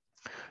world.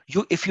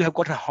 If you have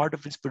got a heart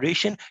of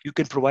inspiration, you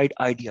can provide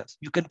ideas,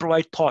 you can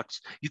provide thoughts,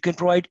 you can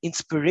provide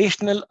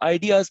inspirational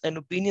ideas and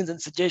opinions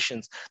and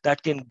suggestions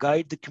that can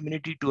guide the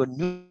community to a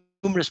new direction.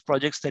 numerous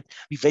projects that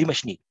we very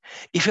much need.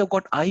 If you've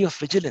got eye of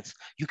vigilance,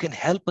 you can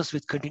help us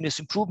with continuous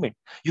improvement.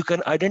 You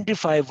can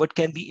identify what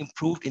can be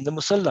improved in the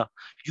musalla.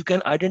 You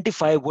can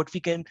identify what we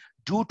can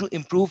do to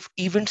improve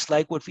events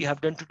like what we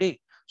have done today.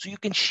 So you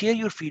can share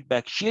your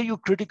feedback, share your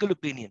critical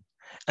opinion,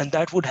 and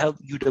that would help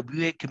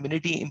UWA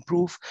community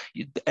improve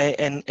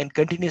and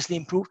continuously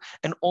improve.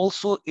 And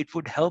also it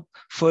would help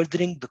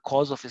furthering the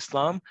cause of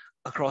Islam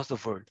across the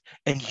world.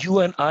 And you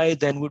and I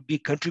then would be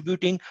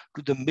contributing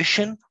to the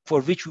mission for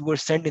which we were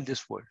sent in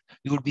this world.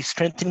 We would be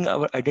strengthening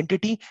our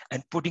identity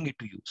and putting it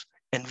to use.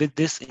 And with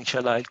this,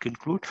 inshallah, I'll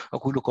conclude.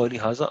 أقول قولي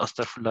هذا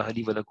أستغفر الله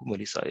لي ولكم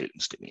ولسائر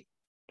المسلمين.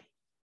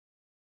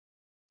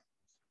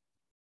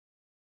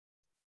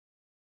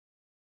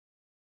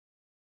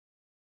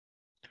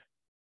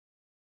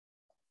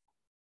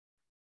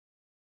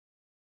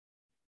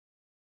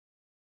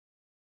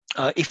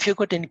 If you've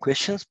got any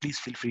questions, please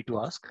feel free to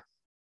ask.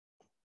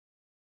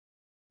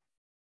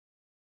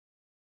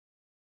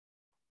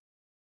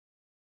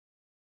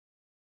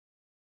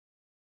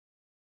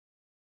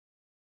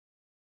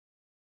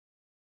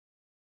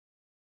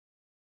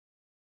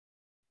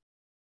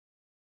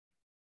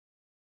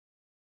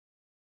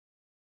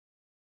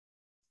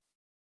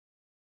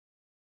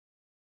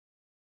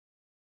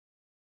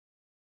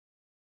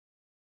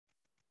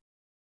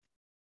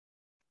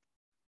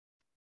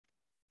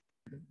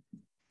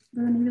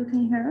 Nabeel,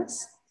 can you hear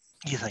us?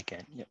 Yes, I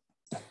can. Yeah.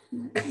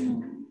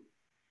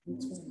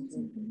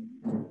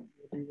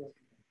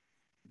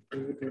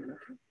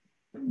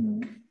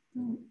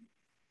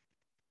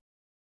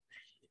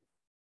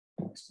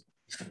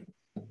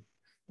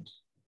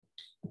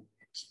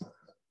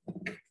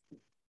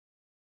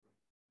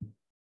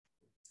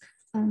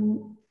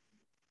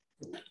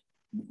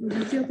 We'll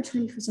have the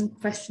opportunity for some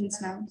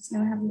questions now. Does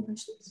anyone have any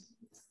questions?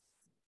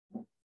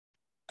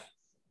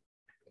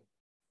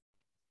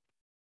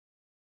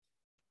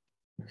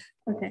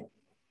 Okay.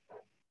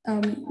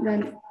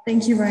 Then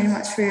thank you very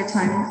much for your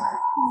time.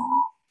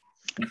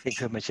 Thank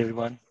you very much,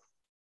 everyone.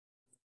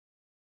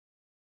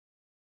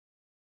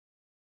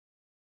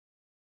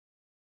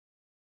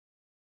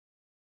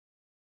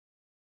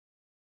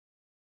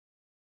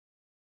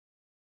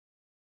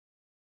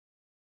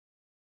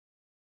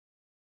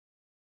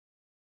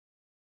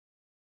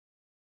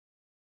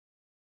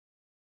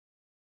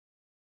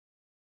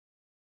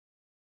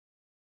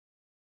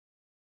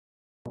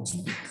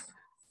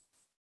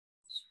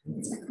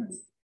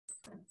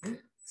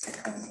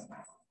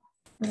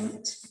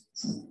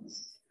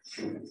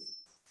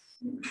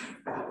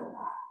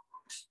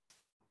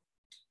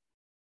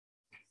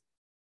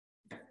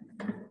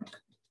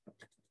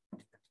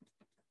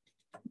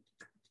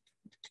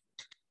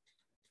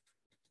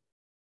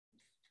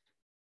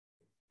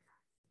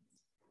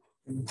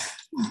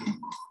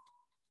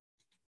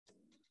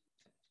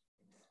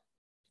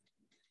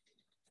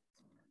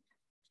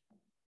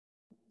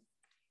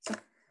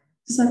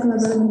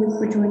 Thank you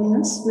for joining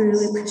us. We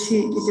really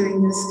appreciate you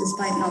doing this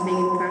despite not being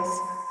in Perth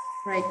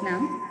right now.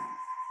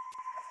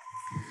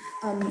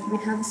 We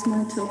have a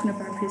small token of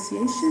our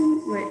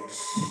appreciation, which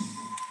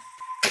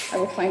I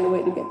will find a way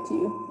to get to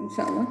you,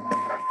 inshallah.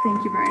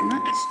 Thank you very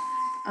much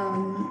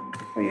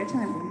for your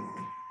time.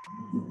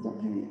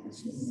 Don't have any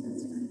questions.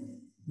 That's fine.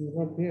 He's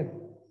not here.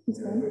 He's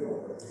gone.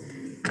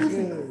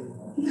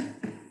 Okay.